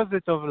 טוב לי או זה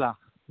טוב לך?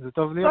 זה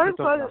טוב לי או זה קודם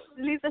טוב כל, לך?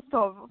 לי זה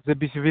טוב. זה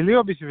בשבילי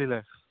או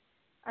בשבילך?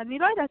 אני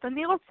לא יודעת,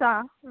 אני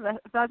רוצה,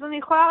 ואז אני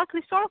יכולה רק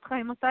לשאול אותך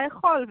אם אתה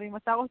יכול ואם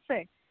אתה רוצה.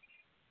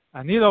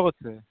 אני לא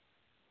רוצה.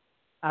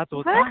 את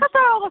רוצה? ואיך אתה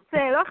לא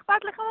רוצה? לא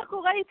אכפת לך מה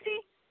קורה איתי?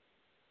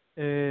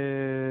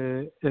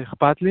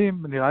 אכפת לי,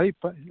 נראה לי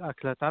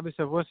הקלטה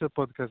בשבוע של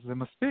פודקאסט, זה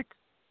מספיק.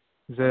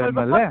 זה אבל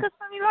מלא.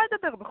 בפודקאסט אני לא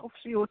אדבר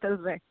בחופשיות על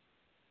זה.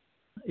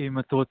 אם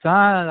את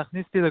רוצה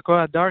להכניס אותי לכל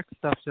הדארק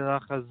סטאפ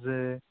שלך, אז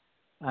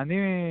אני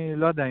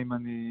לא יודע אם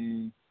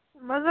אני...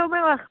 מה זה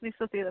אומר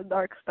להכניס אותי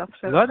לדארק סטאפ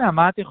שלך? לא יודע,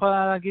 מה את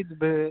יכולה להגיד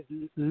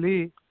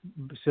לי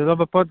שלא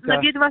בפודקאסט?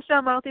 נגיד מה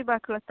שאמרתי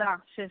בהקלטה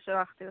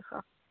ששלחתי לך.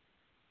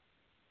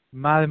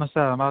 מה למשל?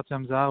 אמרת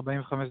שם זה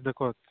 45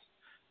 דקות.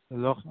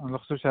 אני לא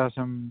חושב שהיה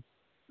שם...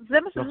 זה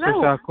מה לא שזהו.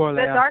 חושב שהכל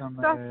זה היה דארק שם...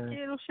 סטאפ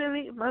כאילו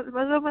שלי.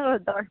 מה זה אומר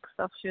הדארק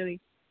סטאפ שלי?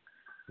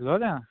 לא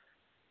יודע.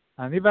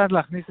 אני בעד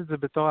להכניס את זה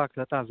בתור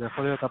ההקלטה, זה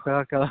יכול להיות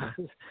הפרק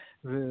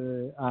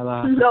על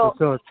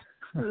החצוצות.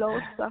 לא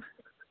רוצה.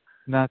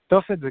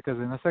 נעטוף את זה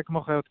כזה, נעשה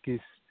כמו חיות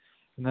כיס.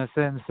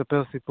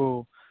 נספר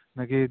סיפור,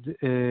 נגיד,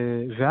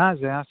 ואז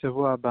זה היה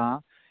שבוע הבא,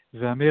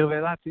 ואמיר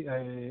ואלתי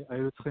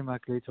היו צריכים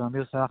להקליט,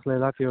 ואמיר שלח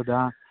לאלתי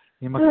הודעה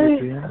עם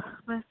מקליטים.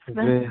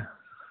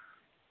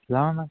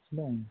 למה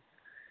מעצבן?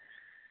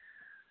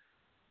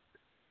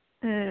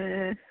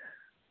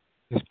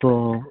 יש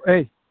פה,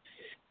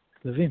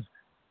 כלבים.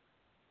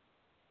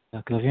 זה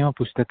הכלבים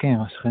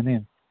הפושטקים,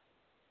 השכנים.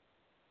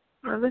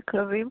 מה זה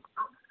כלבים?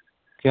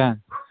 כן,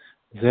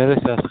 זה אלה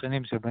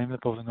שהשכנים שבאים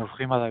לפה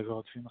ונובחים עליי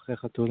ורודפים אחרי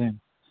חתולים.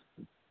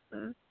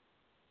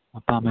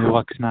 הפעם היו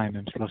רק 2,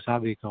 הם 3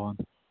 בעיקרון.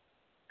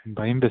 הם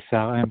באים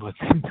בסערה, הם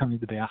רצים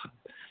תמיד ביחד.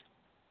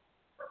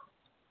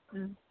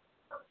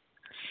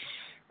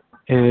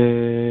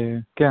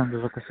 כן,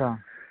 בבקשה.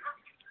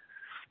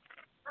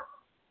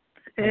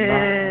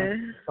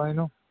 איפה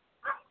היינו?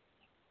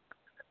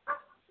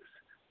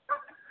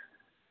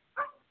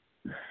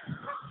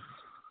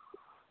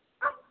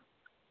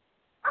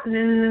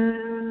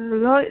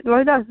 לא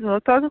יודעת, זו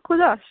אותה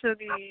נקודה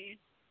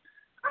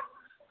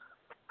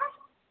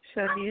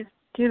שאני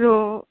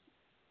כאילו...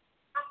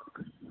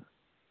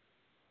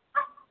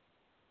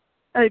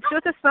 אני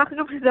פשוט אשמח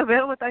גם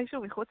לדבר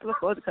מתישהו מחוץ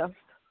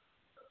לפודקאסט.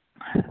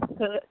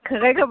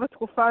 כרגע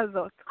בתקופה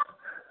הזאת.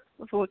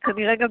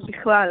 וכנראה גם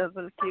בכלל,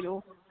 אבל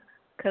כאילו,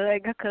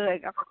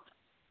 כרגע.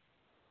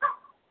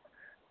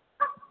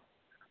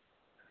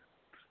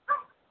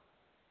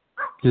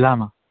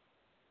 למה?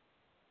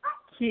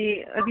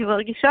 כי אני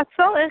מרגישה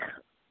צורך.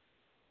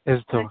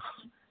 איזה צורך?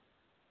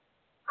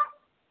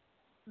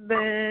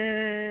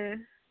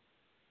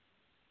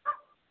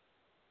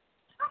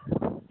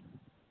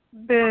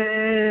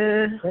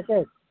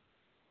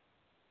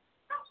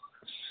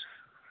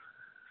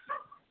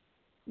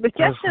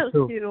 בקשר,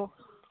 כאילו.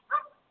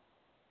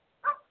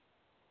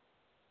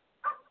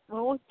 מה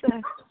רוצה?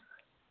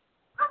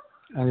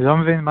 אני לא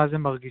מבין מה זה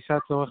מרגישה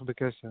צורך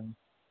בקשר.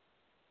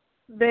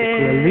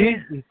 בכללי?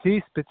 איתי?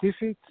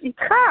 ספציפית?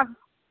 איתך.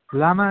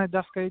 למה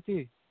דווקא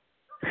איתי?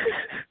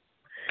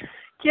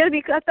 כי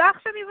אתה אח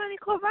שלי ואני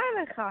קרובה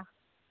אליך.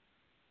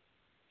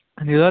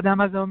 אני לא יודע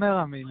מה זה אומר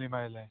המילים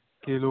האלה.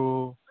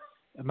 כאילו,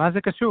 מה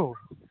זה קשור?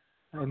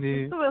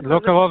 אני זאת אומרת, לא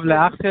זה קרוב קשור.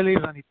 לאח שלי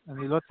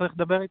ואני לא צריך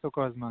לדבר איתו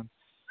כל הזמן.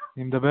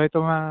 אני מדבר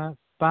איתו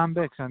פעם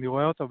כשאני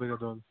רואה אותו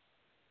בגדול.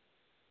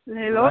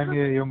 לילות?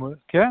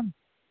 כן,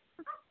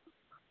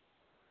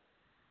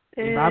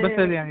 עם אה, אבא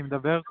שלי אני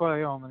מדבר כל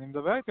היום, אני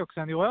מדבר איתו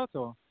כשאני רואה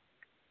אותו.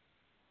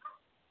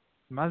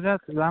 מה זה,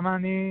 למה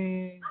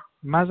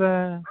מה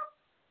זה,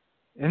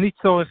 אין לי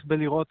צורך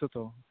בלראות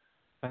אותו.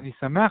 אני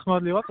שמח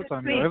מאוד לראות אותו,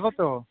 אני מי? אוהב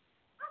אותו.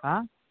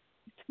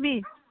 את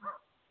מי?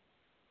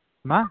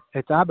 מה?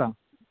 את אבא,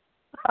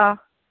 אה.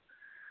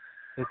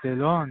 את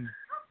אלון.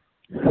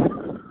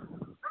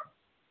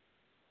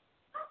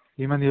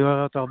 אם אני לא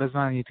אראה אותו הרבה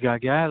זמן, אני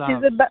אתגעגע אליו.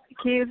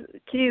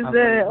 כי אבל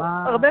זה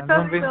מה, הרבה אני לא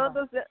פעמים מבין. מאוד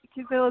עוזר,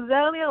 כי זה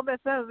עוזר לי הרבה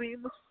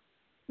פעמים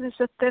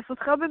לשתף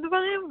אותך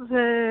בדברים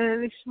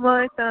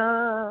ולשמוע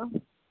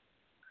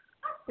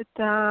את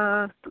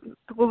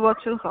התגובות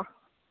שלך.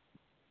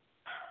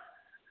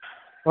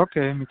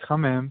 אוקיי,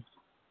 מתחמם.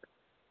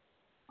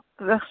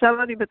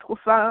 ועכשיו אני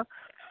בתקופה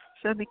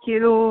שאני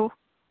כאילו,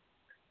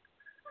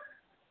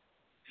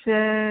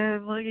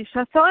 שמרגישה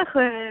צורך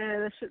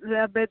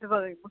לאבד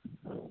דברים.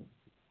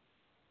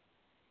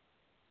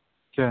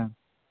 כן.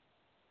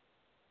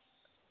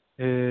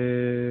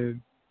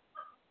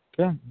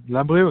 כן,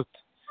 לבריאות.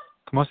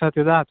 כמו שאת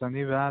יודעת,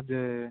 אני בעד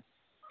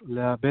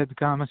לאבד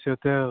כמה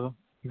שיותר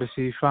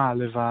בשאיפה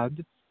לבד,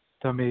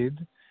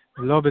 תמיד,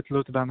 לא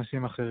בתלות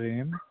באנשים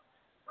אחרים,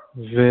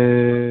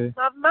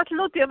 מה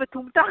תלות? תהיה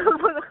מטומטם,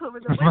 אנחנו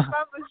מדברים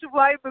פעם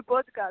בשבועיים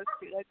בפודקאסט,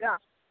 תירגע.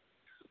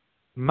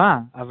 מה?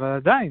 אבל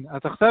עדיין,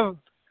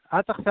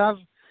 את עכשיו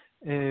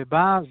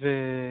באה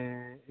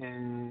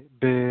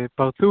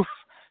בפרצוף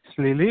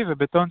שלילי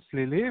ובטון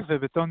שלילי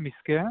ובטון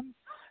מסכן,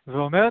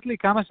 ואומרת לי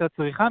כמה שאת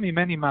צריכה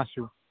ממני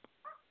משהו.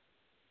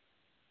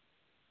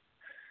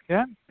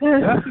 כן?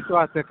 זה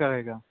הסיטואציה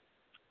כרגע.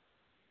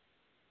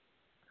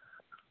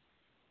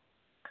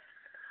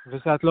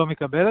 ושאת לא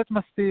מקבלת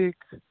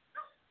מספיק.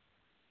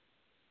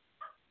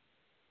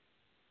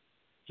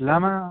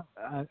 למה?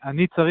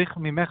 אני צריך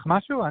ממך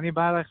משהו? אני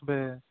בא אלייך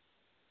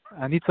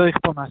אני צריך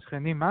פה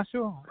מהשכנים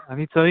משהו?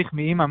 אני צריך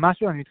מאמא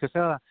משהו? אני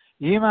מתקשר לה,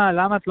 אמא,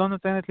 למה את לא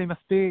נותנת לי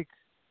מספיק?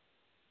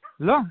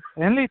 לא,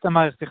 אין לי את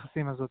המערכת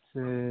יחסים הזאת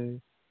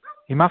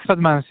עם אף אחד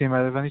מהאנשים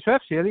האלה, ואני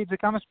שואף שיהיה לי את זה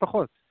כמה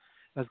שפחות.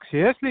 אז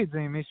כשיש לי את זה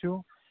עם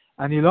מישהו,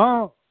 אני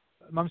לא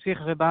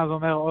ממשיך ובא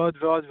ואומר עוד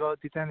ועוד ועוד,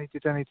 תיתן לי,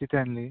 תיתן לי,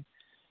 תיתן לי.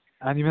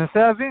 אני מנסה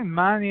להבין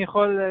מה אני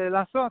יכול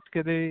לעשות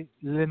כדי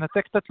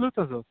לנתק את התלות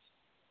הזאת.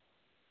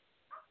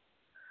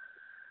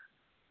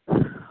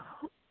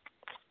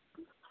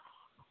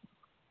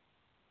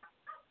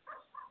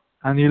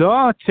 אני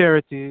לא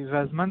charity,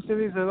 והזמן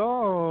שלי זה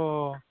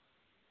לא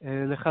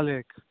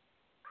לחלק.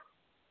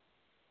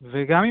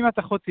 וגם אם את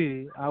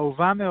אחותי,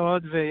 אהובה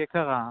מאוד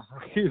ויקרה,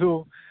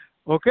 כאילו,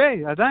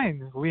 אוקיי,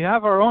 עדיין, we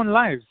have our own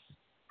lives.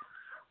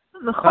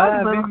 נכון,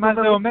 מה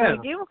זה ואנחנו אומר?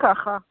 מתנהגים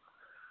ככה.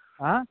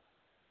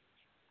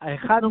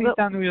 האחד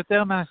מאיתנו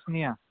יותר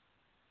מהשנייה.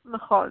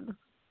 נכון.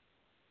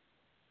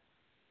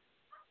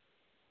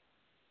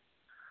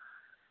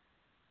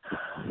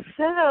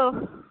 בסדר.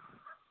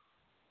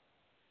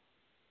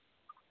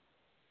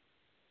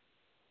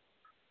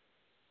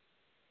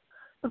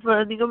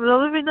 אבל אני גם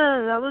לא מבינה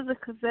למה זה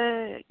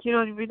כזה,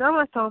 כאילו אני מבינה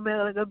מה אתה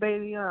אומר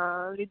לגבי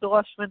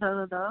לדרוש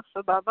מנהלנה,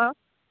 סבבה,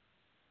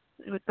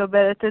 אני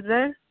מקבלת את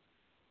זה,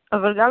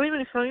 אבל גם אם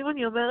לפעמים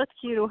אני אומרת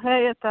כאילו,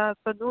 היי, אתה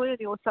פנוי,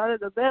 אני רוצה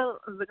לדבר,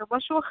 זה גם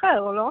משהו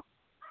אחר, לא?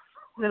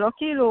 זה לא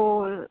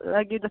כאילו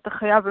להגיד, אתה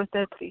חייב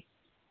לתת לי.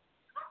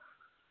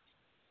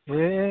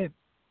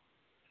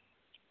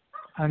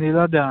 אני לא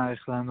יודע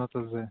איך לענות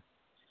על זה.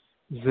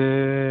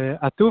 זה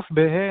עטוף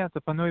בהי, אתה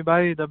פנוי, בא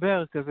לי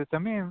לדבר, כזה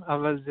תמים,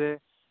 אבל זה,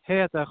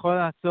 היי, אתה יכול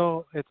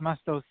לעצור את מה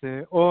שאתה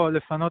עושה, או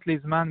לפנות לי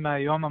זמן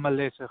מהיום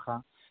המלא שלך,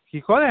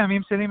 כי כל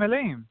הימים שלי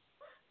מלאים.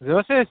 זה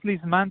לא שיש לי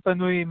זמן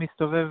פנוי,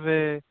 מסתובב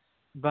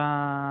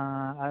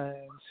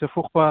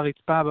שפוך פה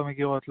הרצפה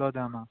במגירות, לא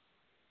יודע מה.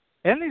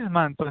 אין לי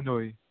זמן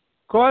פנוי.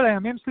 כל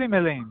הימים שלי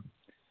מלאים.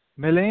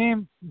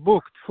 מלאים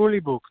booked,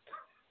 fully booked.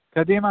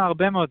 קדימה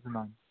הרבה מאוד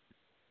זמן.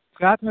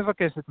 כשאת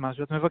מבקשת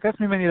משהו, את מבקשת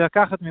ממני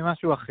לקחת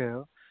ממשהו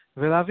אחר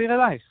ולהעביר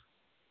אלייך.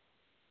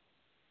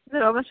 זה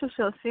לא משהו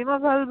שעושים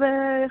אבל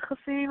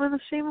ביחסים עם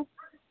אנשים?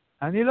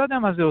 אני לא יודע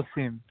מה זה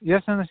עושים.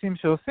 יש אנשים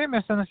שעושים,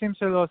 יש אנשים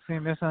שלא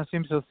עושים. יש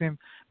אנשים שעושים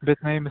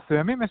בתנאים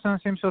מסוימים, יש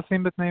אנשים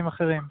שעושים בתנאים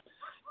אחרים.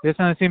 יש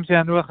אנשים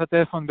שיענו לך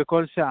הטלפון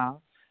בכל שעה,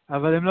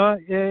 אבל הם לא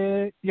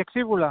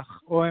יקשיבו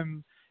לך, או הם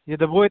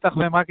ידברו איתך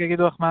והם רק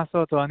יגידו לך מה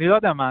לעשות, או אני לא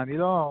יודע מה, אני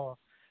לא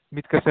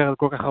מתקשר על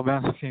כל כך הרבה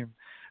אנשים.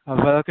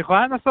 אבל את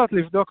יכולה לנסות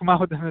לבדוק מה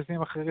עוד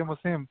אנשים אחרים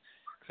עושים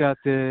כשאת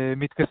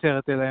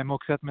מתקשרת אליהם, או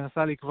כשאת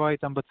מנסה לקבוע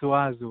איתם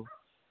בצורה הזו.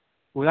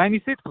 אולי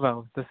ניסית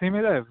כבר,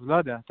 תשימי לב, לא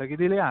יודע,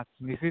 תגידי לי את,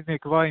 ניסית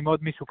לקבוע עם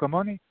עוד מישהו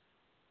כמוני?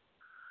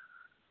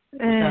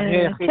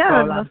 כן,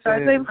 אני עושה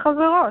את זה עם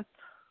חברות.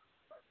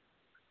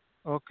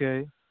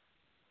 אוקיי.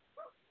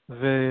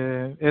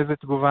 ואיזה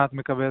תגובה את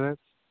מקבלת?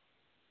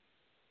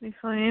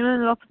 לפעמים הן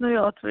לא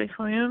פנויות,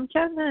 ולפעמים הן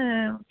כן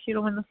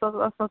כאילו מנסות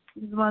לעשות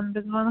זמן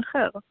בזמן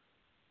אחר.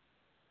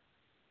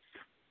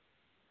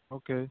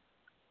 אוקיי.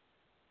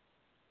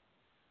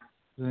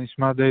 זה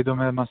נשמע די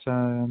דומה למה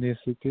שאני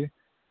עשיתי.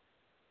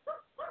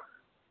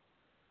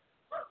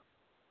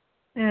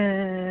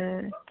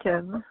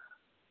 כן.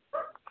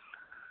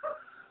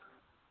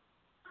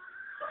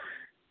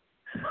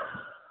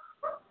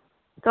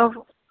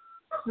 טוב,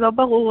 לא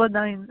ברור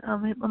עדיין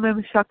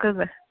הממשק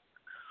הזה.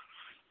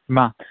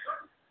 מה?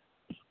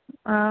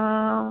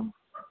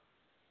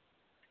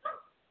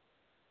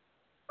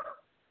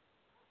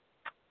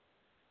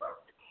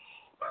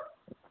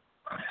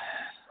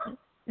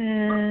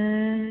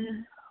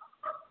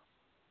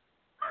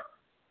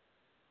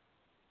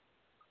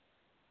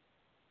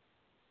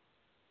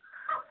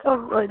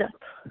 טוב, לא יודעת.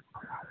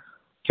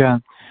 כן.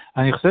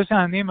 אני חושב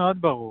שאני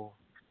מאוד ברור.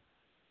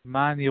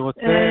 מה אני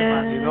רוצה, מה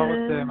אני לא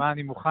רוצה, מה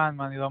אני מוכן,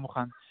 מה אני לא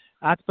מוכן.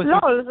 את פשוט,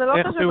 לא, זה לא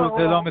כזה איכשהו ברור.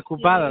 זה לא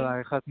מקובל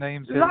עלייך,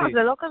 התנאים שלי. לא,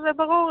 זה לא כזה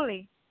ברור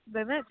לי.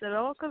 באמת, זה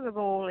לא כזה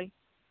ברור לי.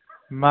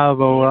 מה לא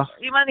ברור לך?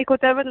 אם אני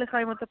כותבת לך,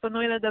 אם אתה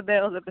פנוי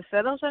לדבר, זה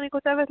בסדר שאני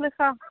כותבת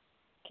לך?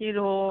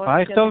 כאילו...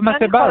 יכולה לכתוב מה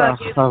שבא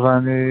לך, אבל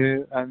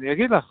אני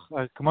אגיד לך,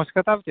 כמו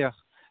שכתבתי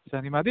לך,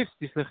 שאני מעדיף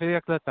שתשלחי לי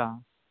הקלטה,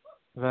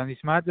 ואני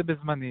אשמע את זה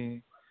בזמני,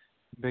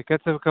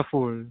 בקצב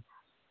כפול,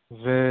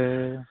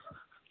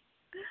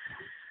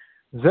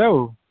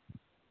 זהו.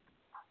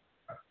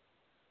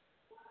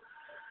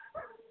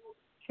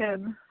 כן,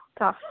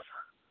 טף.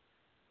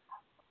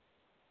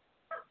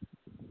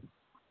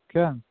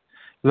 כן.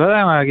 לא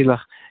יודע מה להגיד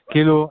לך.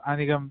 כאילו,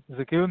 אני גם,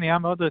 זה כאילו נהיה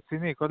מאוד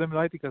רציני. קודם לא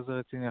הייתי כזה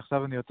רציני,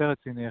 עכשיו אני יותר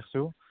רציני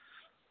איכשהו.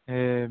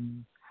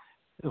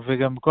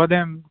 וגם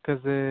קודם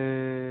כזה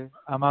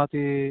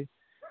אמרתי,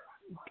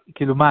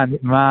 כאילו,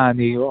 מה,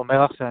 אני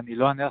אומר לך שאני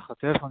לא אענה לך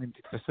לטלפון אם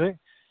תתקשרי?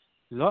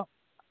 לא.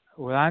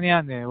 אולי אני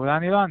אענה, אולי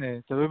אני לא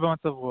אענה, תלוי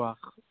במצב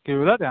רוח.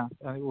 כאילו, לא יודע,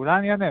 אולי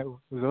אני אענה.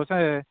 זה לא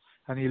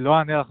שאני לא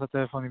אענה לך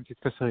לטלפון אם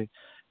תתקשרי.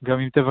 גם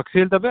אם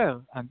תבקשי לדבר,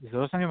 זה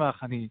לא שאני אומר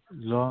לך,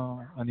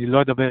 אני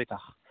לא אדבר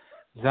איתך.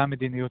 זה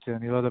המדיניות שלי,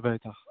 אני לא אדבר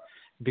איתך.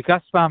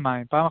 ביקשת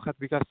פעמיים, פעם אחת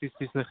ביקשתי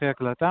שתשלחי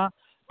הקלטה,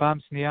 פעם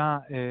שנייה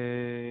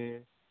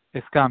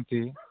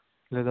הסכמתי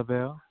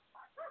לדבר,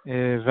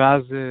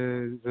 ואז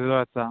זה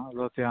לא יצא,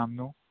 לא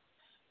תיאמנו,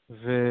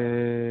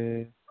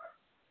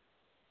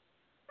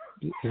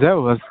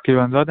 זהו, אז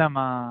כאילו אני לא יודע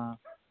מה...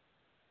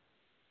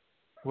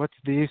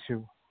 What's the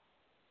issue?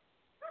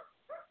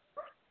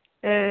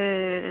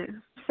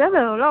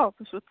 בסדר, לא,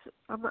 פשוט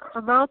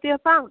אמרתי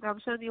הפעם, גם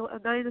שאני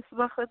עדיין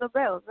אשמח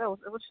לדבר, זהו,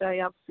 זה מה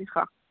שהיה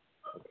בשיחה.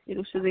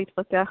 כאילו שזה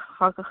יתפתח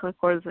אחר כך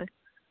לכל זה.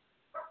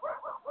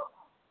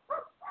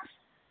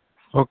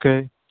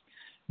 אוקיי.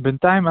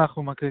 בינתיים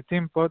אנחנו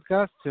מקליטים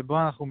פודקאסט שבו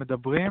אנחנו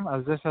מדברים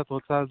על זה שאת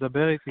רוצה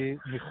לדבר איתי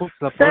מחוץ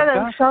לפודקאסט.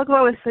 בסדר, אפשר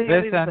כבר לסיים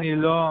עם זה. ושאני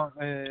לא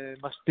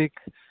משתיק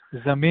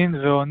זמין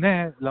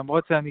ועונה,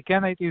 למרות שאני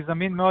כן הייתי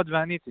זמין מאוד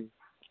ועניתי.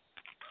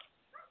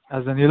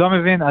 אז אני לא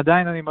מבין,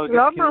 עדיין אני מרגיש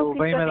כאילו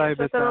באים אליי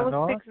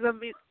בטענות.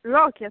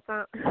 לא, כי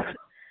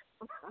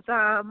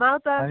אתה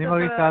אמרת... אני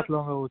מרגיש שאת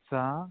לא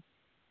מרוצה.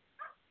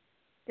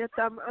 כי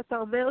אתה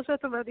אומר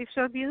שאתה מעדיף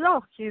שאני לא,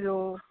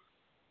 כאילו...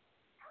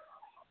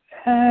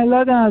 לא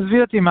יודע,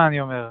 עזבי אותי מה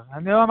אני אומר.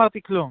 אני לא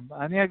אמרתי כלום.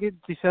 אני אגיד,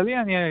 תשאלי,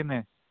 אני אענה.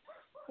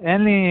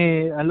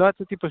 אני לא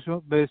יצאתי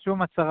פשוט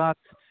בשום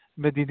הצהרת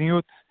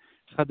מדיניות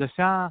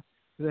חדשה,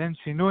 אין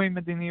שינוי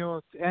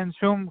מדיניות, אין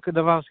שום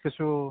דבר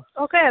שקשור למדיניות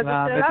שלי. אוקיי, אז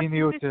השאלה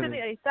הבסיסית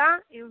שלי הייתה,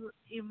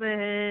 אם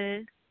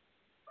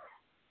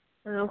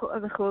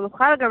אנחנו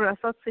נוכל גם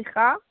לעשות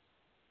שיחה,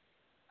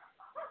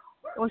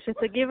 או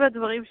שתגיב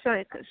לדברים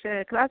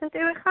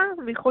שהקלטתי לך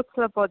מחוץ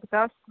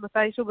לפודקאסט,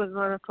 מתישהו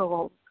בזמן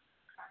הקרוב.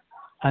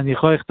 אני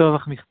יכול לכתוב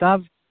לך מכתב?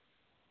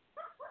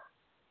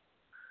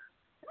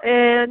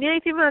 אני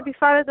הייתי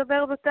מעדיפה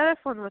לדבר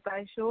בטלפון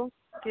מתישהו,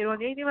 כאילו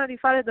אני הייתי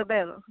מעדיפה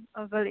לדבר,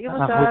 אבל אם אתה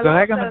לא רוצה לדבר... אנחנו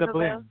כרגע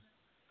מדברים.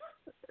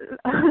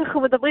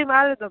 אנחנו מדברים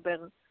על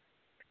לדבר.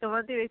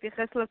 התכוונתי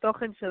להתייחס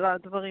לתוכן של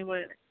הדברים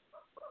האלה.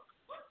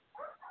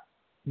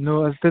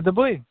 נו, אז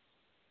תדברי.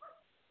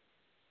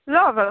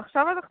 לא, אבל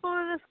עכשיו אנחנו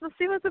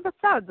נשים את זה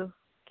בצד.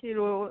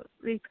 כאילו,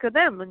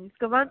 להתקדם. אני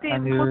התכוונתי...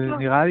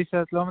 נראה לי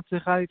שאת לא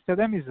מצליחה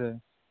להתקדם מזה.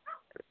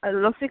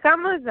 לא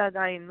סיכמנו את זה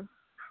עדיין.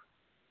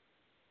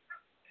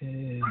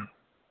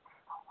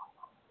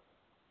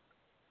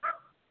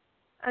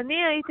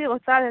 אני הייתי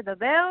רוצה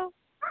לדבר,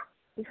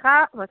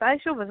 סליחה,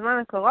 מתישהו בזמן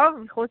הקרוב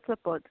מחוץ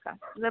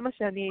לפודקאסט. זה מה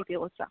שאני הייתי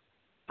רוצה.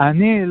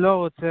 אני לא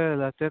רוצה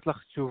לתת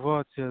לך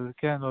תשובות של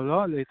כן או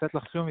לא, לתת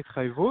לך שום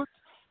התחייבות,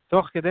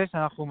 תוך כדי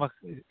שאנחנו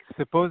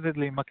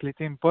supposedly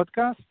מקליטים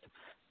פודקאסט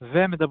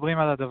ומדברים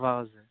על הדבר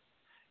הזה.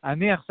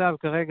 אני עכשיו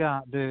כרגע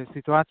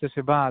בסיטואציה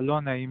שבה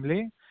לא נעים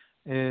לי,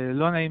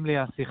 לא נעים לי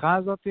השיחה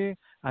הזאת,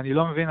 אני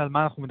לא מבין על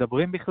מה אנחנו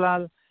מדברים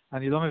בכלל,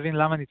 אני לא מבין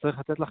למה אני צריך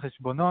לתת לך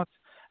חשבונות,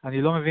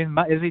 אני לא מבין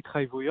איזה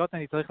התחייבויות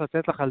אני צריך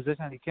לתת לך על זה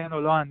שאני כן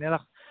או לא אענה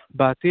לך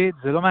בעתיד,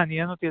 זה לא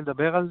מעניין אותי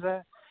לדבר על זה,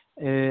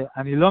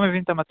 אני לא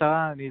מבין את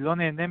המטרה, אני לא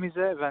נהנה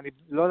מזה, ואני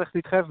לא הולך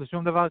להתחייב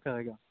לשום דבר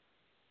כרגע.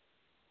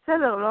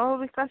 בסדר, לא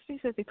ביקשתי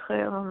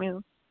שתתחייב, אמיר.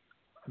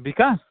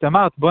 ביקשת,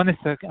 אמרת,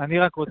 אני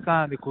רק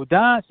רוצה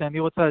נקודה שאני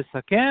רוצה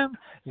לסכם,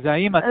 זה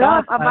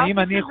האם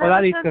אני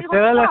יכולה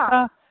להתקשר אליך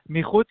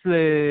מחוץ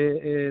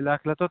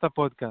להקלטות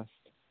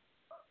הפודקאסט.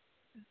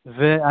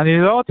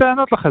 ואני לא רוצה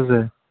לענות לך על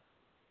זה.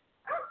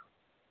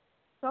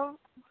 טוב.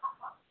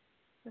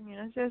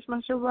 נראה שיש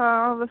משהו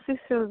בבסיס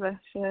של זה,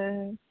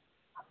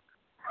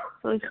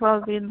 שצריך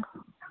להבין.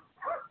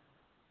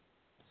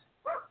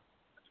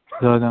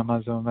 לא יודע מה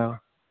זה אומר.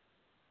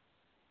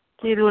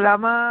 כאילו, על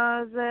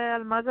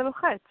מה זה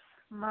לוחץ?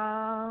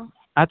 מה...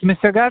 את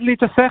משגעת לי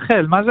את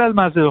השכל, מה זה על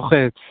מה זה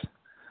לוחץ?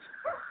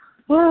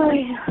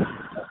 אוי.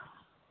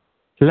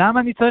 למה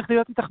אני צריך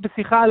להיות איתך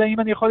בשיחה, אלא אם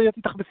אני יכול להיות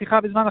איתך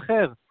בשיחה בזמן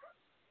אחר?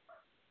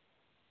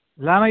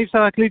 למה אי אפשר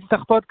להקליט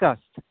איתך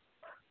פודקאסט?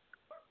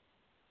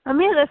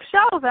 אמיר,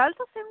 אפשר, ואל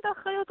תשים את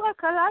האחריות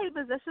רק עליי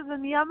בזה שזה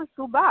נהיה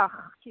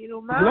מסובך.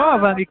 כאילו, מה... לא,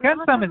 אבל אני כן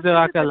שם את זה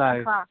רק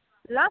עליי.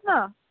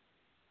 למה?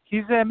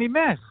 כי זה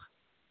ממך.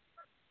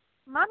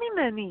 מה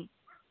ממני?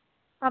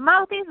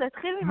 אמרתי, זה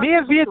התחיל עם... מי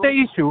הביא את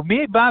האישו?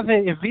 מי בא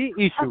והביא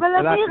אישו?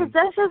 אבל אמיר,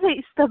 זה שזה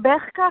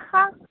הסתבך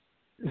ככה...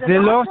 זה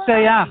לא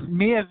שייך.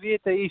 מי הביא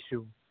את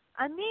האישו?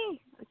 אני.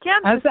 כן,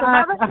 זה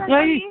סבבה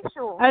שהיה לי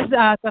אישו. אז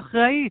את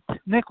אחראית,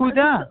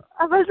 נקודה.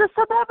 אבל זה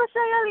סבבה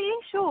שהיה לי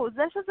אישו.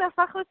 זה שזה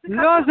הפך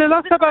לשיחה... לא, זה לא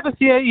סבבה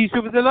שיהיה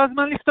אישו, וזה לא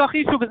הזמן לפתוח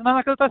אישו בזמן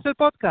הקלטה של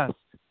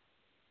פודקאסט.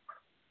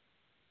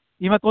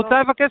 אם את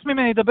רוצה לבקש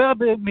ממני לדבר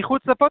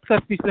מחוץ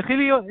לפודקאסט, תשלחי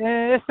לי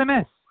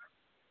SMS.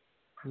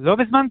 לא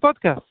בזמן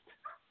פודקאסט.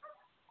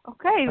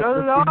 אוקיי,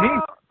 לא...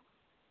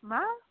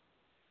 מה?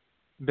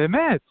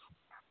 באמת.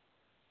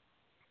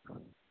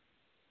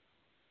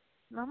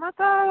 למה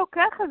אתה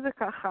לוקח את זה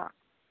ככה?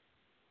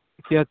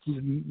 כי את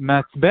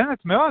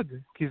מעצבנת מאוד,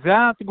 כי זה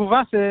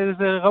התגובה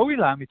שזה ראוי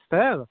לה,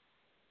 מצטער.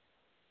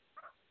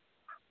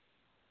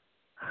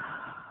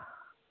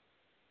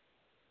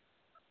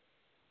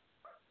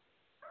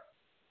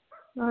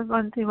 לא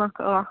הבנתי מה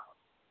קרה.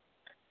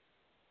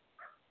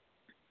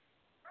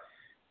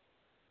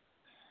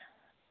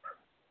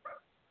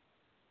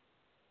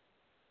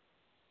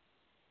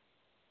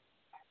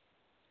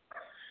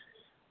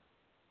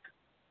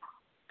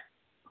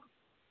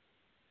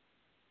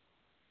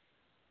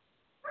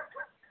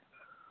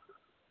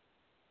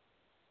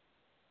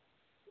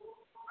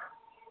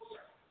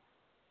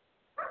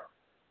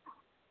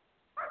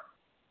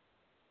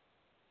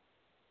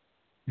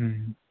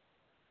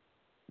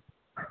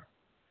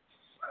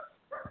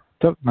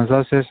 טוב,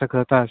 מזל שיש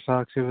הקלטה, אפשר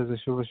להקשיב לזה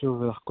שוב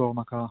ושוב ולחקור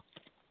מה קרה.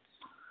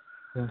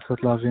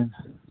 לנסות להבין.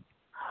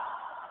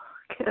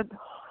 כן.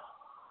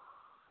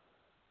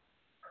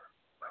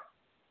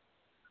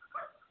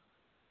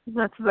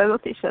 מעצבן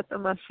אותי שאתה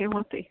מאשים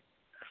אותי.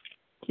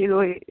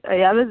 כאילו,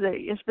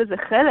 יש בזה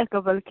חלק,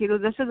 אבל כאילו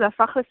זה שזה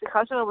הפך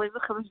לשיחה של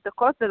 45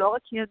 דקות, זה לא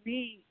רק כי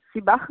אני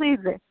סיבכתי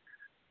את זה.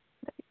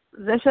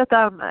 זה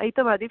שאתה היית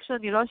מעדיף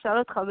שאני לא אשאל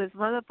אותך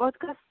בזמן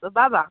הפודקאסט,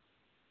 סבבה.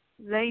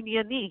 זה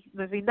ענייני,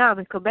 מבינה,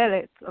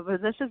 מקבלת. אבל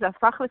זה שזה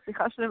הפך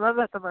לשיחה שלמה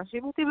ואתה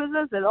מאשים אותי בזה,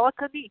 זה לא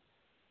רק אני.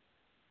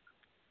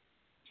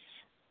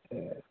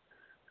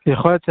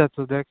 יכול להיות שאת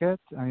צודקת,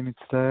 אני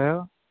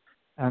מצטער.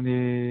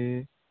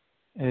 אני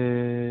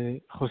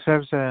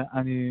חושב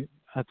שאני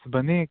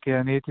עצבני, כי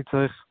אני הייתי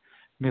צריך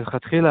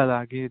מלכתחילה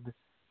להגיד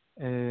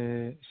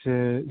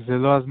שזה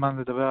לא הזמן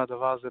לדבר על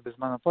הדבר הזה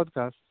בזמן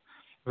הפודקאסט,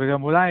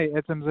 וגם אולי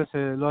עצם זה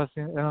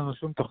אין לנו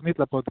שום תוכנית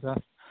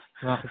לפודקאסט,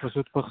 ואנחנו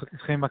פשוט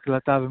פותחים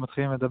הקלטה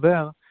ומתחילים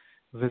לדבר,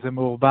 וזה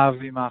מעורבב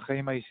עם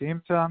החיים האישיים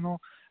שלנו,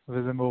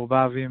 וזה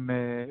מעורבב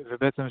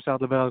ובעצם אפשר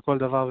לדבר על כל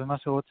דבר ומה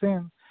שרוצים,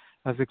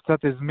 אז זה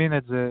קצת הזמין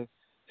את זה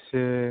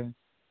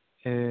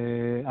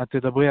שאת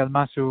תדברי על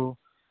משהו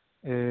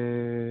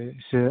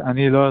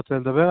שאני לא רוצה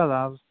לדבר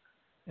עליו.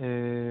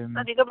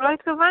 אני גם לא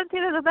התכוונתי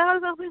לדבר על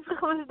זה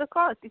 45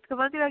 דקות,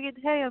 התכוונתי להגיד,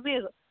 היי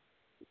אמיר,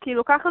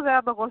 כאילו ככה זה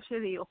היה בראש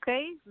שלי,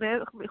 אוקיי?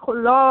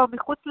 לא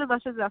מחוץ למה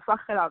שזה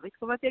הפך אליו,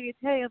 התכוונתי להגיד,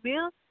 היי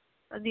אמיר,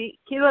 אני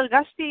כאילו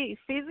הרגשתי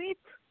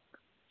פיזית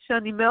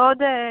שאני מאוד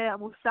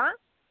עמוסה,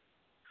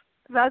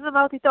 ואז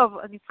אמרתי, טוב,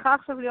 אני צריכה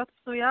עכשיו להיות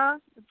פנויה,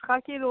 אני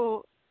צריכה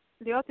כאילו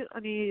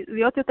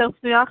להיות יותר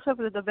פנויה עכשיו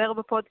לדבר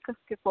בפודקאסט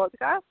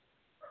כפודקאסט,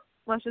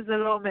 מה שזה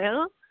לא אומר.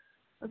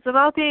 אז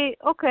אמרתי,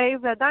 אוקיי,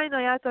 ועדיין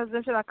היה את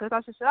הזה של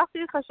ההקלטה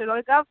ששלחתי לך, שלא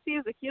הגבתי,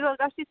 וכאילו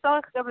הרגשתי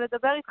צורך גם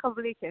לדבר איתך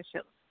בלי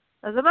קשר.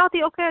 אז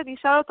אמרתי, אוקיי, אני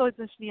אשאל אותו את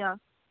זה שנייה.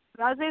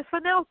 ואז זה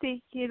יפנה אותי,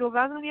 כאילו,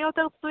 ואז אני אהיה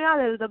יותר פנויה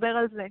לדבר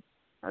על זה.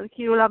 אז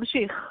כאילו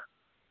להמשיך.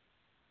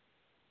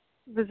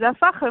 וזה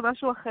הפך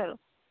למשהו אחר.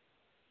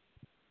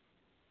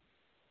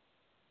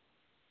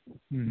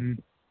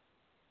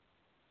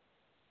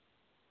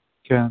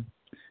 כן.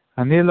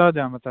 אני לא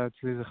יודע מתי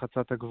אצלי זה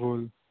חצת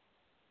הגבול,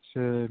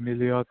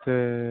 שמלהיות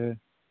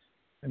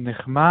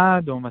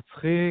נחמד או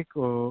מצחיק,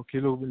 או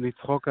כאילו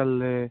לצחוק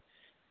על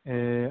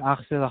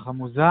אח שלך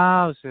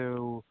המוזר,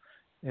 שהוא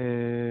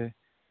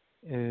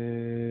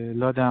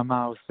לא יודע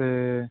מה,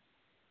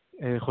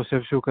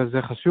 חושב שהוא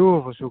כזה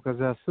חשוב, או שהוא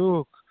כזה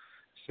עסוק,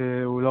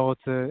 שהוא לא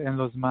רוצה, אין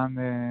לו זמן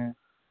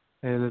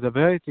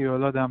לדבר איתי, או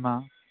לא יודע מה.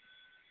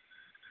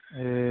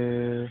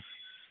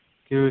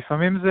 כאילו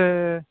לפעמים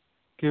זה,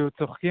 כאילו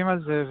צוחקים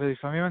על זה,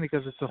 ולפעמים אני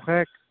כזה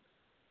צוחק,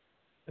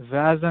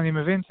 ואז אני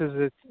מבין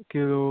שזה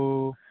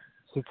כאילו,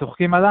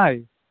 שצוחקים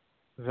עליי,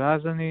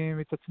 ואז אני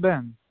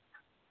מתעצבן.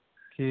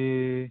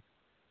 כי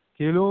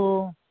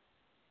כאילו,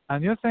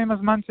 אני עושה עם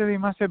הזמן שלי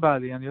מה שבא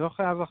לי, אני לא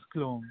חייב לך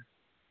כלום.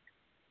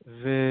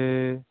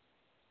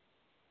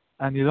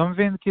 ואני לא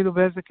מבין כאילו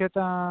באיזה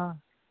קטע,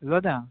 לא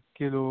יודע,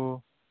 כאילו,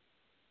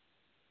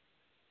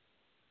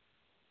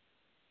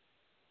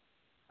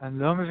 אני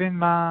לא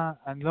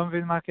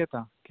מבין מה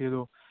הקטע.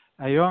 כאילו,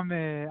 היום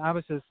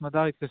אבא של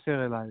סמדר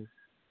התקשר אליי.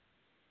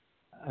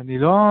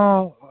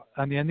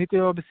 אני עניתי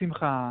לו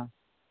בשמחה,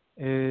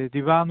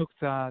 דיברנו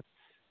קצת,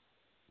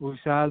 הוא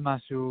שאל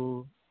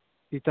משהו,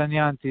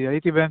 התעניינתי,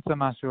 הייתי באמצע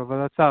משהו,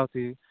 אבל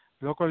עצרתי,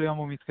 לא כל יום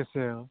הוא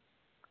מתקשר.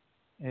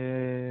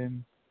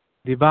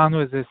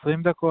 דיברנו איזה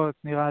 20 דקות,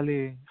 נראה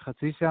לי,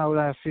 חצי שעה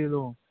אולי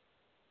אפילו,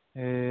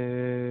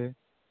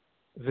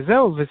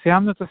 וזהו,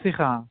 וסיימנו את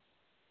השיחה.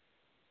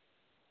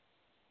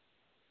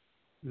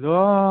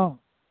 לא,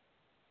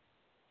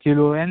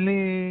 כאילו אין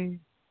לי,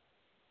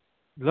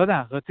 לא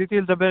יודע,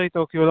 רציתי לדבר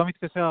איתו כי הוא לא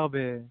מתקשר הרבה,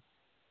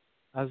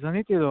 אז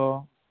עניתי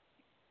לו,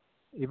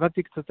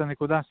 איבדתי קצת את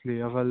הנקודה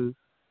שלי, אבל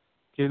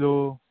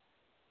כאילו...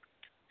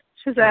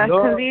 שזה היה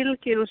קליל,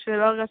 כאילו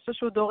שלא הרגשת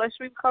שהוא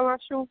דורש ממך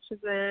משהו,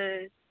 שזה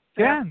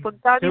כן,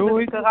 ספונטני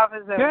וזה קרה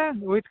וזהו. כן,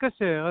 הוא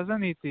התקשר, אז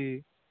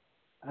עניתי.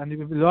 אני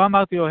לא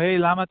אמרתי לו, היי,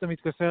 למה אתה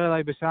מתקשר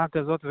אליי בשעה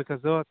כזאת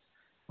וכזאת,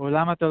 או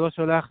למה אתה לא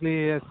שולח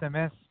לי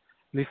SMS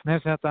לפני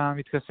שאתה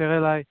מתקשר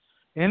אליי.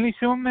 אין לי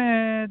שום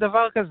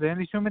דבר כזה, אין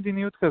לי שום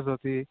מדיניות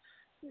כזאת,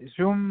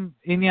 שום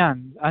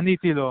עניין.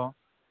 עניתי לו,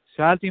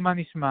 שאלתי מה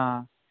נשמע,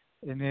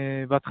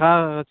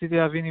 בהתחלה רציתי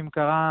להבין אם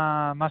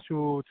קרה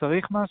משהו,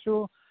 צריך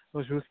משהו,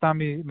 או שהוא סתם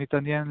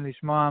מתעניין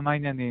לשמוע מה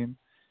העניינים.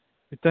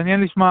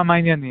 מתעניין לשמוע מה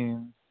העניינים.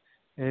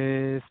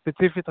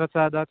 ספציפית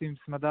רצה לדעת אם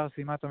סמדר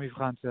סיימה את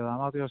המבחן שלה,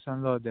 אמרתי לו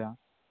שאני לא יודע.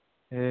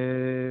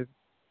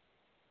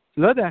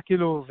 לא יודע,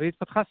 כאילו,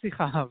 והתפתחה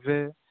שיחה,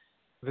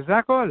 וזה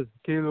הכל,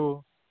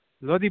 כאילו,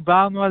 לא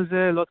דיברנו על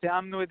זה, לא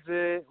תיאמנו את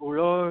זה,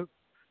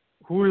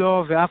 הוא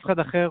לא ואף אחד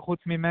אחר חוץ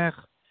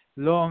ממך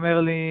לא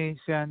אומר לי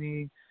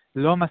שאני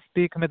לא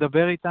מספיק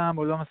מדבר איתם,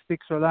 או לא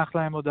מספיק שולח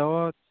להם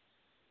הודעות,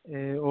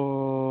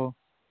 או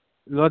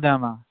לא יודע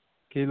מה.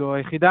 כאילו,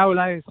 היחידה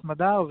אולי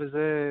סמדר,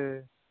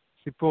 וזה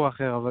סיפור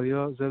אחר,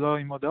 אבל זה לא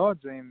עם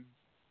הודעות, זה עם...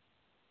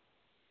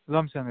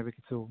 לא משנה,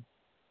 בקיצור.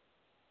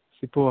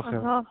 סיפור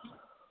אחר.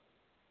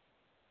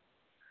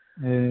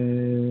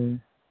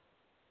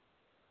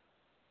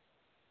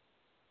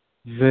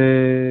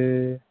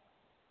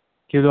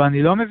 וכאילו,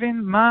 אני לא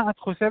מבין מה את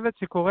חושבת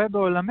שקורה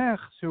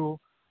בעולמך, שהוא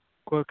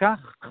כל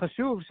כך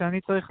חשוב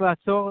שאני צריך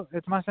לעצור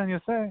את מה שאני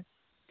עושה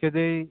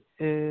כדי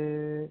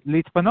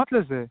להתפנות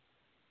לזה.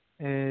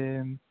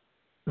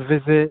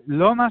 וזה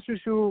לא משהו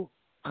שהוא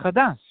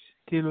חדש,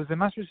 כאילו זה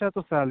משהו שאת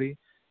עושה לי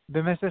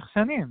במשך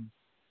שנים.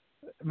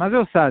 מה זה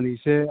עושה לי?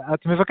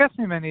 שאת מבקשת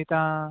ממני את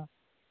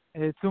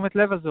תשומת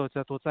לב הזאת,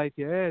 שאת רוצה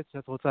להתייעץ,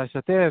 שאת רוצה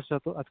לשתף,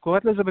 את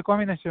קוראת לזה בכל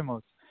מיני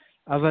שמות.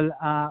 אבל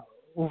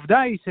העובדה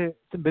היא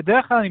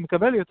שבדרך כלל אני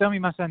מקבל יותר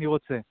ממה שאני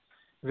רוצה,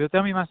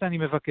 ויותר ממה שאני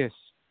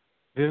מבקש,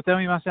 ויותר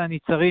ממה שאני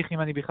צריך,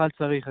 אם אני בכלל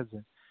צריך את זה.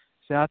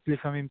 שאת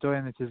לפעמים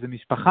טוענת שזה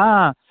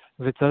משפחה,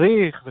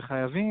 וצריך,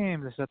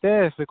 וחייבים,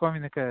 לשתף, וכל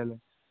מיני כאלה.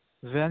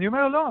 ואני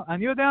אומר, לא,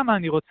 אני יודע מה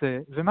אני רוצה,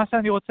 ומה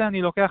שאני רוצה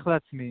אני לוקח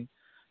לעצמי,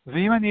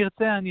 ואם אני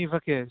ארצה אני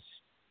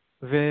אבקש.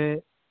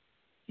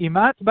 ואם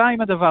את באה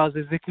עם הדבר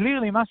הזה, זה קליר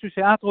לי משהו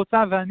שאת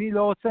רוצה ואני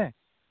לא רוצה.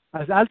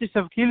 אז אל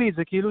תשווקי לי את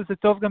זה, כאילו זה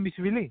טוב גם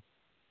בשבילי.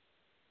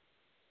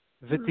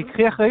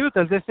 ותיקחי אחריות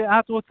על זה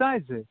שאת רוצה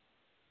את זה.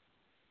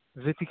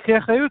 ותיקחי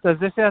אחריות על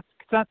זה שאת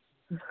קצת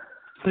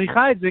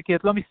צריכה את זה, כי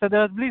את לא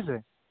מסתדרת בלי זה.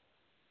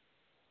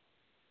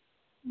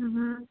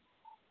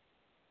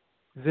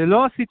 זה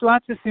לא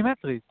סיטואציה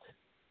סימטרית,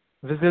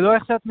 וזה לא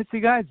איך שאת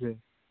מציגה את זה.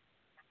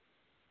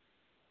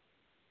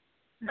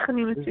 איך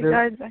אני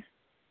מציגה את זה?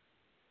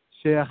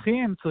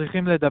 שאחים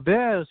צריכים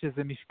לדבר,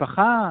 שזה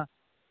משפחה,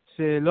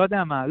 שלא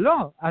יודע מה.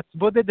 לא, את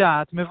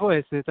בודדה, את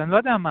מבואסת, אני לא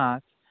יודע מה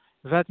את,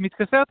 ואת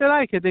מתקשרת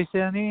אליי כדי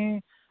שאני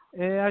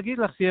אגיד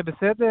לך שיהיה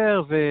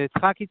בסדר,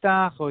 ואצחק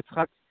איתך, או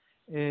אצחק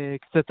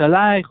קצת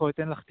עלייך, או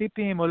אתן לך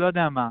טיפים, או לא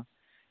יודע מה.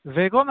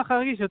 ואגרום לך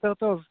להרגיש יותר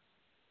טוב.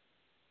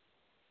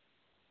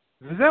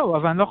 וזהו,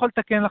 אבל אני לא יכול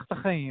לתקן לך את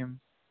החיים,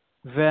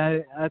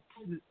 ואת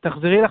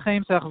תחזרי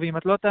לחיים שלך, ואם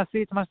את לא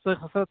תעשי את מה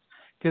שצריך לעשות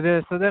כדי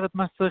לסדר את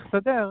מה שצריך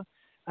לסדר,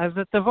 אז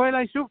תבוא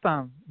אליי שוב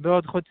פעם,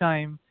 בעוד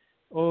חודשיים,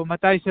 או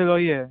מתי שלא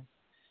יהיה.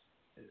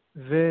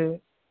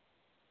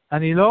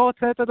 ואני לא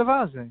רוצה את הדבר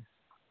הזה,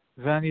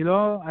 ואני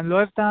לא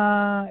אוהב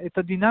את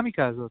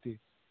הדינמיקה הזאת.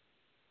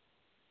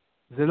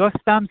 זה לא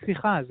סתם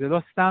שיחה, זה לא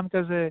סתם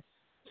כזה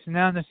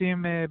שני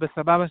אנשים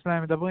בסבבה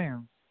שלהם מדברים.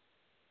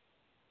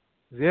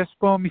 יש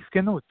פה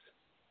מסכנות.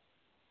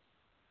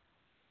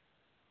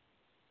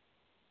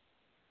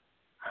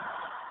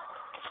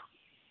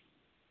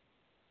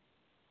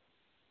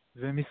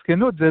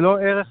 ומסכנות זה לא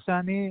ערך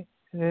שאני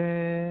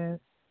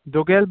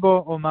דוגל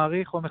בו או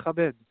מעריך או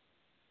מכבד.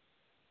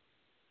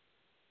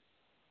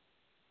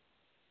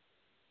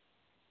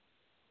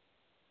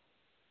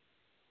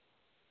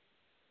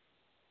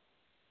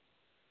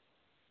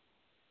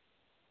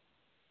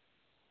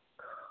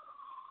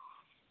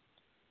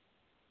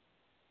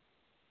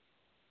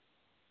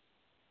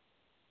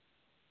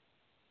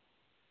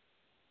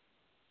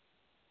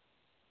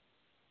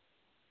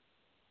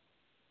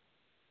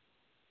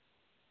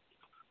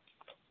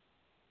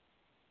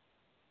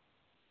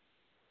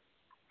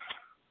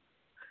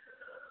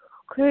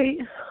 אוקיי.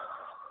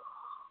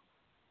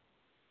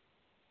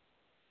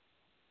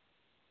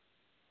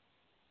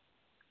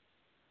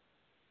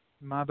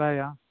 מה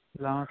הבעיה?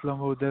 למה את לא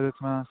מעודדת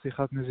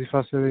מהשיחת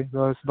נזיפה שלי?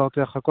 לא הסברתי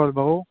לך הכל,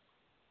 ברור?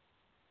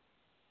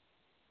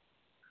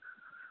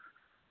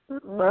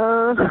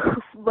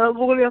 מה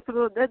אמור להיות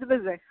מעודד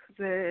בזה?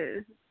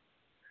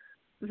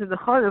 זה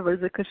נכון, אבל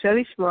זה קשה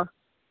לשמוע.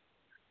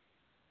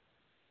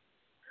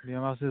 מי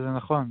אמר שזה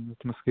נכון?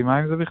 את מסכימה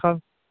עם זה בכלל?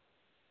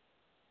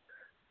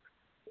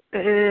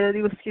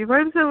 אני מסכימה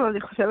עם זה, אבל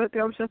אני חושבת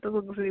גם שאתה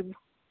מגזים.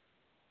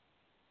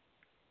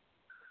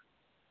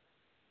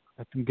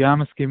 את גם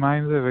מסכימה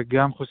עם זה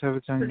וגם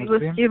חושבת שאני אני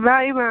מגזים? מסכימה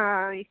עם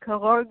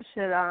העיקרון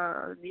של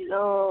אני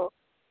לא...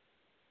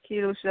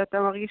 כאילו שאתה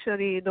מרגיש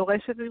שאני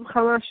דורשת ממך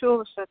משהו,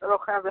 ושאתה לא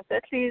חייב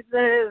לתת לי את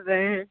זה,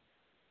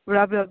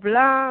 ובלה בלה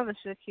בלה,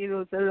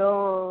 ושכאילו זה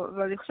לא...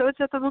 ואני חושבת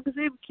שאתה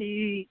מגזים,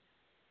 כי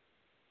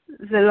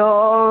זה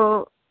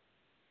לא...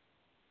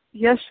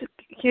 יש,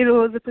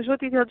 כאילו, זה פשוט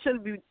עניין של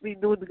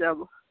מינון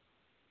גם.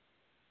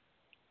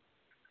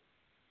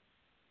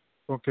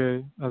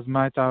 אוקיי, אז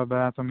מה הייתה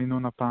בעיית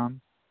המינון הפעם?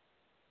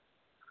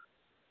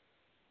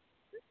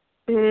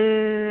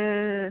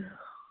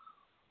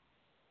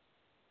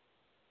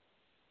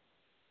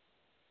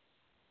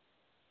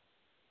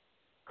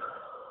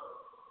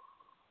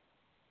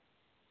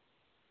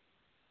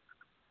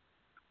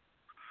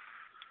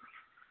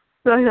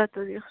 לא יודעת,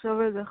 אני אחשוב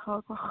על זה אחר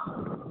כך.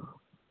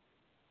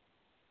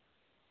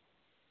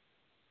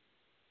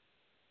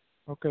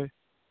 אוקיי.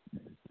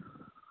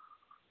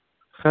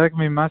 חלק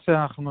ממה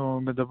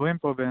שאנחנו מדברים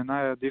פה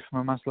בעיניי עדיף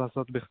ממש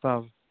לעשות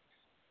בכתב,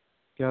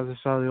 כי אז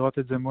אפשר לראות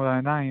את זה מול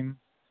העיניים,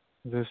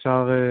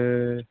 ואפשר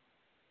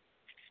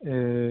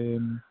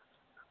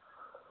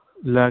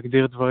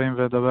להגדיר דברים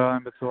ולדבר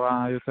עליהם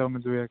בצורה יותר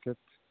מדויקת.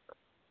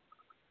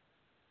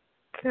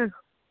 כן.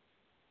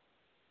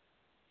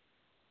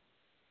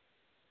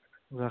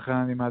 ולכן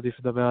אני מעדיף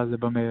לדבר על זה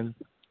במייל,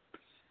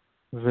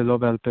 ולא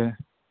בעל פה.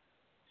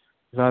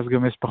 ואז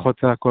גם יש פחות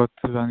צעקות,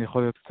 ואני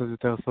יכול להיות קצת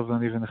יותר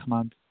סובלני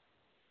ונחמד.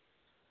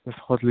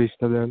 לפחות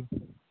להשתדל.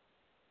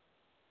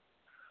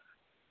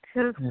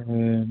 כן.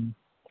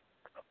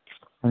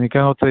 אני כן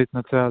רוצה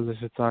להתנצל על זה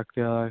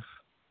שצעקתי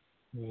עלייך,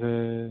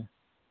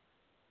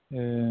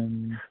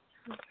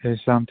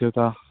 והאשמתי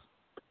אותך.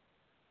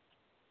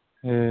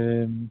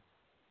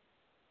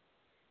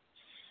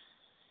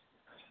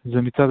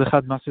 זה מצד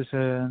אחד משהו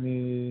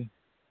שאני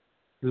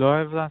לא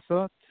אוהב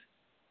לעשות,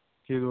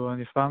 כאילו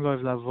אני אף פעם לא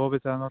אוהב לבוא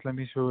בטענות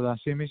למישהו,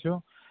 להאשים מישהו,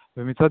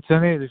 ומצד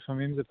שני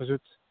לפעמים זה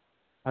פשוט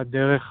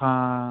הדרך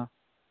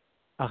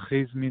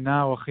הכי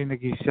זמינה או הכי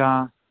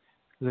נגישה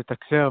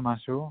לתקשר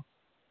משהו,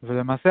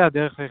 ולמעשה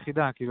הדרך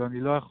היחידה, כאילו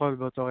אני לא יכול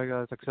באותו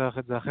רגע לתקשר לך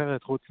את זה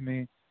אחרת, חוץ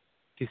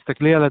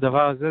תסתכלי על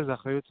הדבר הזה, זה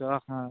אחריות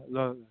שלך,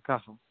 לא,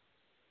 ככה,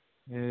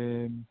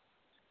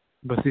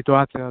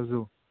 בסיטואציה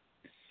הזו.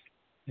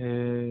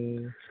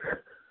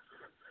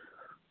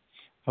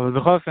 אבל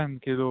בכל אופן,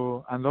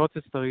 כאילו, אני לא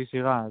רוצה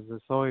שתרגישי רע, אז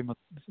סורי,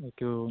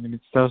 כאילו, אני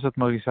מצטער שאת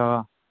מרגישה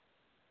רע.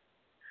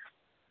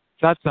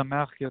 קצת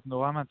שמח, כי את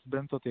נורא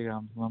מעצבנת אותי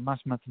גם,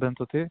 ממש מעצבנת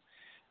אותי,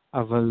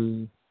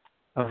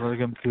 אבל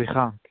גם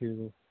סליחה,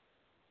 כאילו.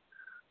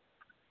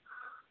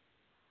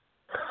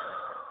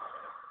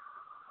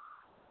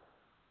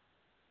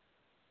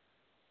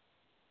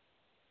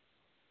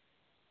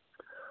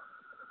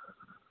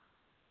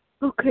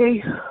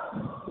 אוקיי.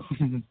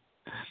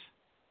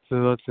 זה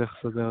לא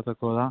צריך לסדר את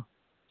הכל, אה?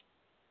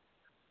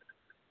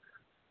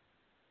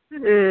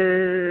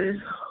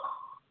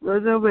 מה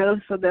זה אומר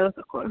לסדר את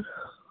הכל?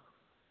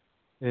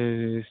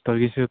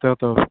 שתרגישי יותר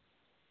טוב.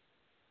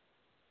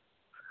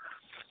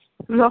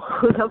 לא,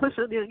 למה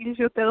שאני ארגיש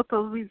יותר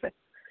טוב מזה?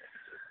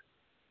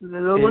 זה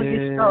לא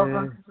מרגיש טוב,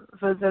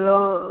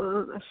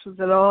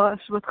 וזה לא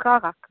אשמתך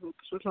רק, זה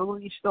פשוט לא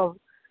מרגיש טוב.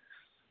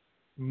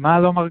 מה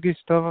לא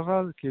מרגיש טוב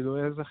אבל?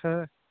 כאילו, איזה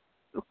חלק?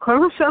 כל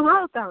מה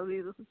שאמרת,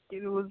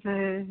 כאילו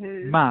זה...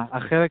 מה,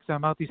 החלק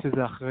שאמרתי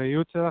שזה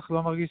אחריות שלך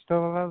לא מרגיש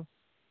טוב אבל?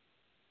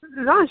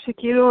 לא,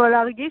 שכאילו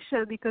להרגיש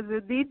שאני כזה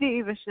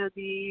דידי,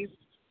 ושאני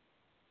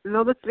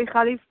לא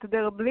מצליחה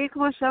להסתדר בלי,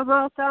 כמו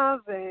שאמרת,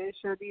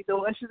 ושאני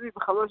דורשת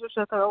ממך משהו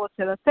שאתה לא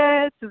רוצה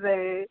לתת,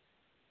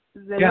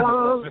 וזה כן,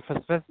 לא... את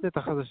מפספסת את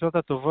החדשות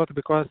הטובות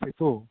בכל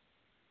הסיפור.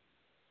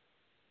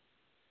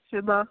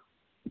 שמה?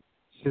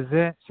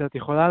 שזה שאת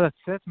יכולה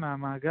לצאת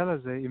מהמעגל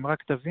הזה, אם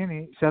רק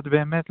תביני שאת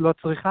באמת לא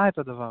צריכה את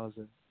הדבר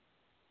הזה.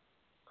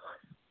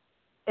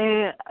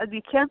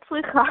 אני כן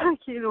צריכה,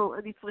 כאילו,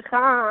 אני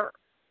צריכה...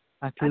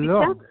 את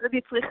לא.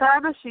 אני צריכה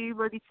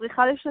אנשים, אני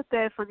צריכה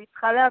לשתף, אני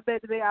צריכה לאבד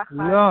ביחד.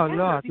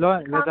 לא, את לא,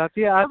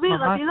 לדעתי את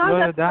ממש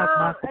לא יודעת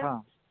מה את צריכה.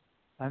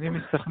 אני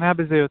משתכנע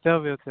בזה יותר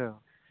ויותר.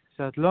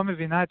 שאת לא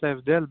מבינה את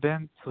ההבדל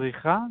בין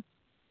צריכה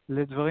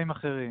לדברים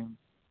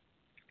אחרים.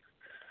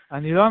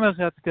 אני לא אומר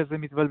שאת כזה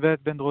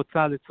מתבלבלת בין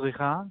רוצה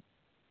לצריכה,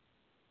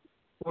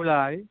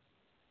 אולי,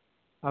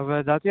 אבל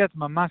לדעתי את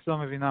ממש לא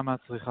מבינה מה את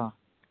צריכה.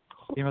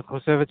 אם את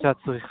חושבת שאת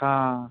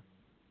צריכה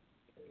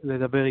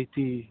לדבר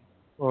איתי,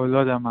 או לא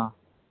יודע מה.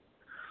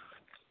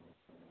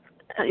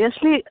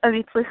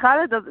 אני צריכה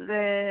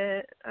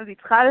אני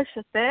צריכה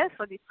לשתף,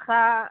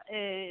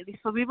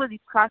 לפעמים אני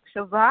צריכה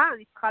הקשבה,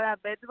 אני צריכה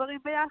לאבד דברים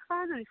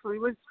ביחד,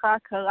 לפעמים אני צריכה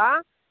הכרה.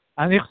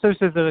 אני חושב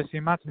שזה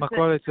רשימת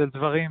מכולת של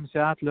דברים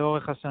שאת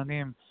לאורך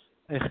השנים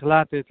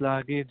החלטת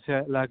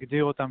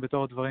להגדיר אותם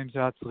בתור דברים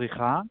שאת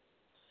צריכה,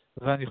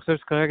 ואני חושב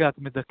שכרגע את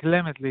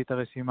מדקלמת לי את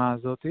הרשימה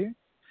הזאת,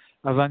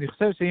 אבל אני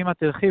חושב שאם את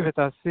תלכי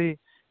ותעשי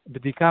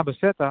בדיקה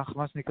בשטח,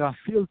 מה שנקרא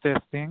field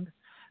testing,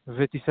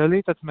 ותשאלי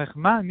את עצמך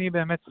מה אני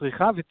באמת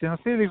צריכה,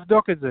 ותנסי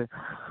לבדוק את זה,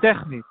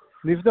 טכנית,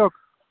 לבדוק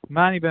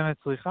מה אני באמת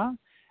צריכה,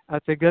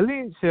 את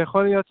תגלי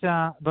שיכול להיות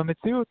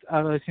שבמציאות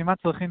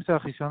הרשימת צרכים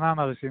שלך היא שונה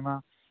מהרשימה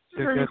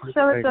אני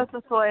חושבת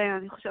שאתה טועה,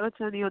 אני חושבת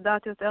שאני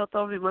יודעת יותר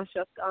טוב ממה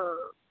שאתה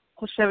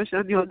חושבת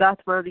שאני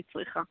יודעת מה אני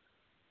צריכה.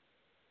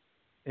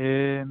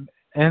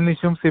 אין לי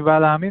שום סיבה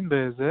להאמין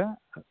בזה,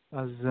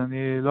 אז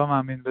אני לא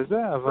מאמין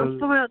בזה, אבל... מה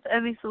זאת אומרת,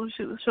 אין לי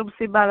שום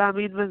סיבה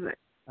להאמין בזה.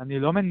 אני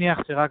לא מניח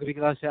שרק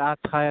בגלל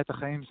שאת חיה את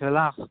החיים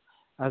שלך,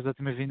 אז את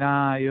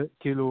מבינה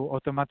כאילו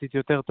אוטומטית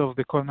יותר טוב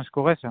בכל מה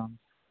שקורה שם.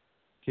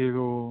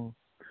 כאילו...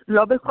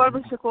 לא בכל מה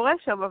שקורה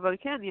שם, אבל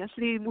כן, יש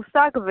לי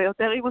מושג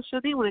ויותר עם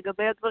השנים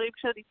לגבי הדברים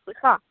שאני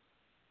צריכה.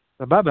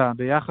 סבבה,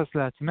 ביחס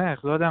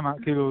לעצמך, לא יודע מה,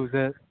 כאילו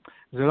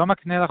זה לא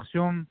מקנה לך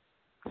שום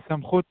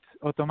סמכות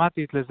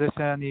אוטומטית לזה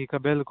שאני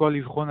אקבל כל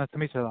אבחון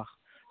עצמי שלך.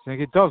 שאני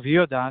אגיד, טוב, היא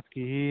יודעת כי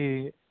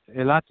היא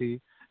אלעתי,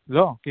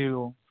 לא,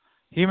 כאילו,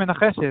 היא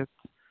מנחשת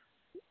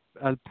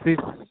על בסיס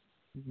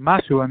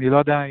משהו, אני לא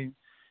יודע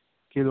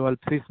כאילו על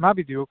בסיס מה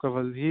בדיוק,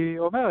 אבל היא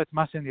אומרת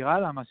מה שנראה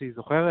לה, מה שהיא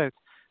זוכרת,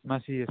 מה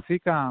שהיא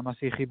הסיקה, מה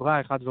שהיא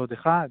חיברה, אחד ועוד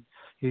אחד,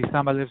 היא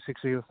שמה לב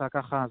שכשהיא עושה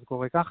ככה אז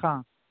קורה ככה,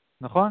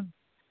 נכון?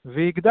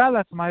 והיא יגדל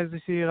לעצמה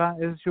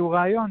איזשהו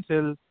רעיון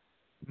של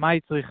מה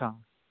היא צריכה.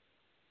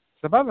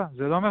 סבבה,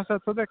 זה לא אומר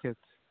שאת צודקת.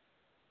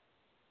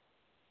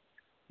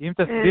 אם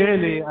תסבירי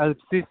לי על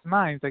בסיס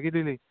מה, אם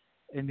תגידי לי,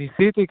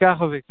 ניסיתי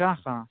ככה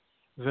וככה,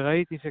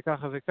 וראיתי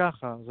שככה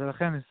וככה,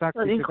 ולכן הסקתי שככה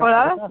וככה. אני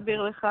יכולה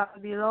להסביר לך,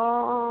 אני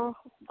לא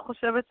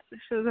חושבת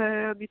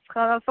שאני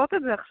צריכה לעשות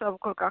את זה עכשיו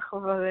כל כך,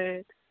 אבל...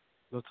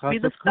 לא צריכה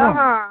לעשות כלום.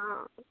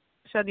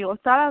 שאני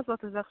רוצה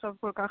לעשות את זה עכשיו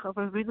כל כך,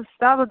 אבל מן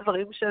הסתם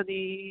הדברים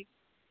שאני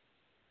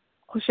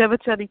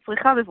חושבת שאני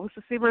צריכה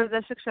מבוססים על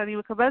זה שכשאני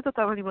מקבלת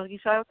אותם אני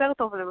מרגישה יותר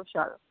טוב למשל,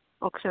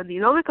 או כשאני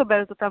לא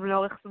מקבלת אותם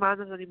לאורך זמן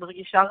אז אני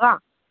מרגישה רע.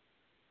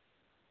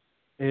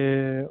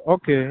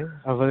 אוקיי,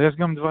 אבל יש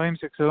גם דברים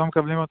שכשלא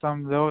מקבלים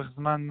אותם לאורך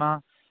זמן מה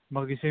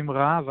מרגישים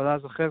רע, אבל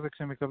אז אחרי זה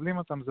כשמקבלים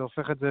אותם זה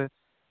הופך את זה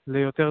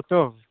ליותר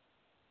טוב.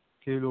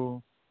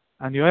 כאילו,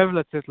 אני אוהב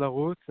לצאת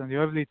לרוץ, אני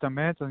אוהב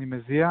להתאמץ, אני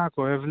מזיע,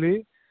 כואב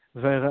לי,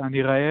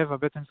 ואני רעב,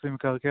 הבטן שלי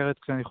מקרקרת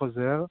כשאני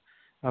חוזר,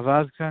 אבל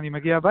אז כשאני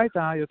מגיע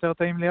הביתה יותר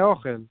טעים לי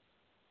האוכל.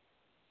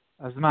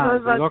 אז מה,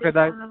 זה לא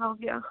כדאי...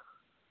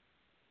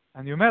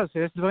 אני אומר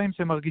שיש דברים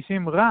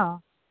שמרגישים רע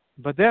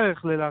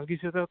בדרך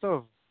ללהרגיש יותר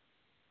טוב.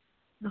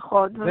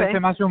 נכון. זה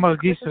שמשהו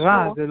מרגיש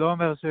רע, זה לא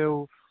אומר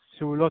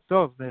שהוא לא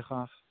טוב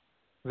בהכרח.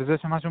 וזה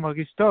שמשהו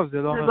מרגיש טוב,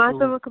 זה לא אומר שהוא... למה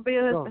אתה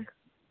מקביל את זה?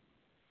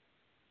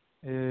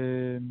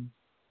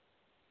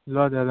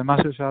 לא יודע,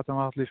 למשהו שאת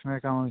אמרת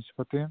לפני כמה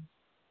משפטים.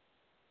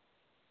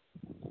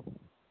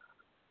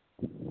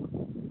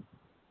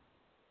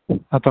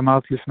 את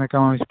אמרת לפני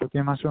כמה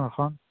משפטים משהו,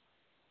 נכון?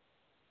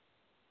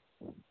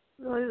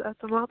 לא,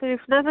 את אמרת לי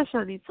לפני זה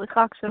שאני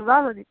צריכה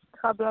הקשבה ואני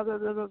צריכה בלה בלה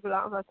בלה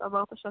בלה, ואת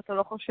אמרת שאתה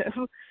לא חושב.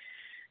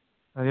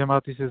 אני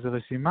אמרתי שזה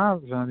רשימה,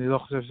 ואני לא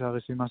חושב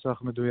שהרשימה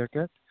שלך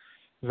מדויקת,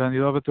 ואני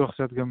לא בטוח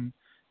שאת גם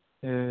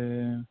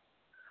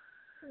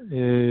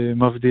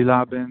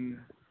מבדילה בין,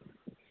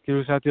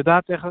 כאילו שאת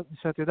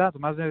יודעת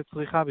מה זה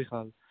צריכה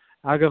בכלל.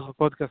 אגב,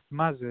 הפודקאסט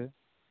מה זה,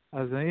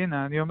 אז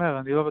הנה, אני אומר,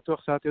 אני לא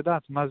בטוח שאת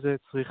יודעת מה זה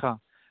צריכה,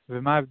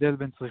 ומה ההבדל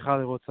בין צריכה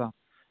לרוצה.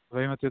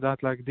 ואם את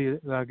יודעת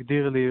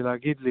להגדיר לי,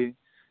 להגיד לי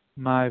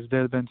מה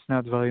ההבדל בין שני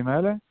הדברים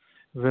האלה,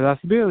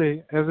 ולהסביר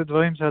לי איזה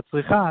דברים שאת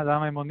צריכה,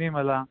 למה הם עונים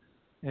על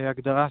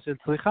ההגדרה של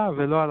צריכה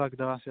ולא על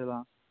ההגדרה של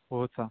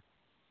הרוצה.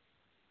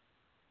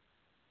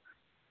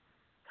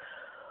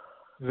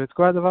 ואת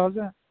כל הדבר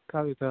הזה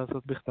קל יותר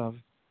לעשות בכתב.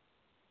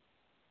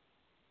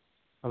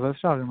 אבל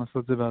אפשר גם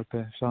לעשות זה בעל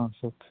פה, אפשר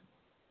לעשות.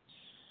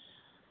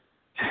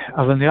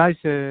 אבל נראה לי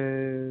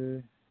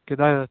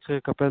שכדאי להתחיל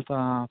לקפל את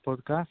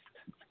הפודקאסט,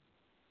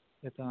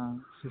 את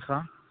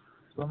השיחה,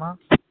 כלומר.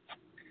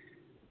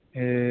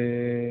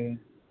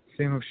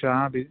 עשינו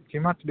שעה,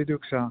 כמעט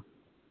בדיוק שעה,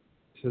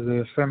 שזה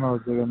יפה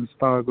מאוד, זה גם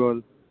מספר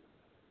עגול.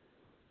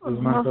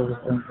 בזמן טוב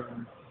וסתם.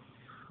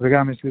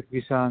 וגם יש לי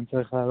פגישה, אני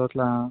צריך לעלות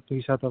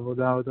לפגישת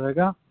עבודה עוד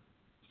רגע.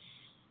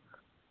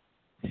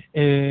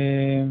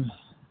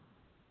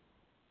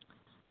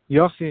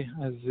 יופי,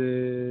 אז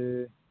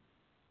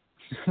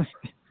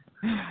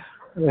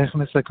איך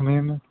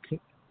מסכמים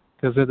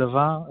כזה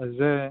דבר?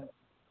 אז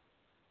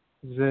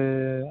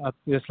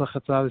יש לך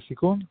הצעה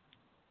לסיכום?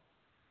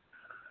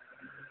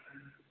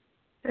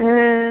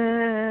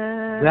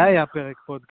 זה היה פרק פודקאסט.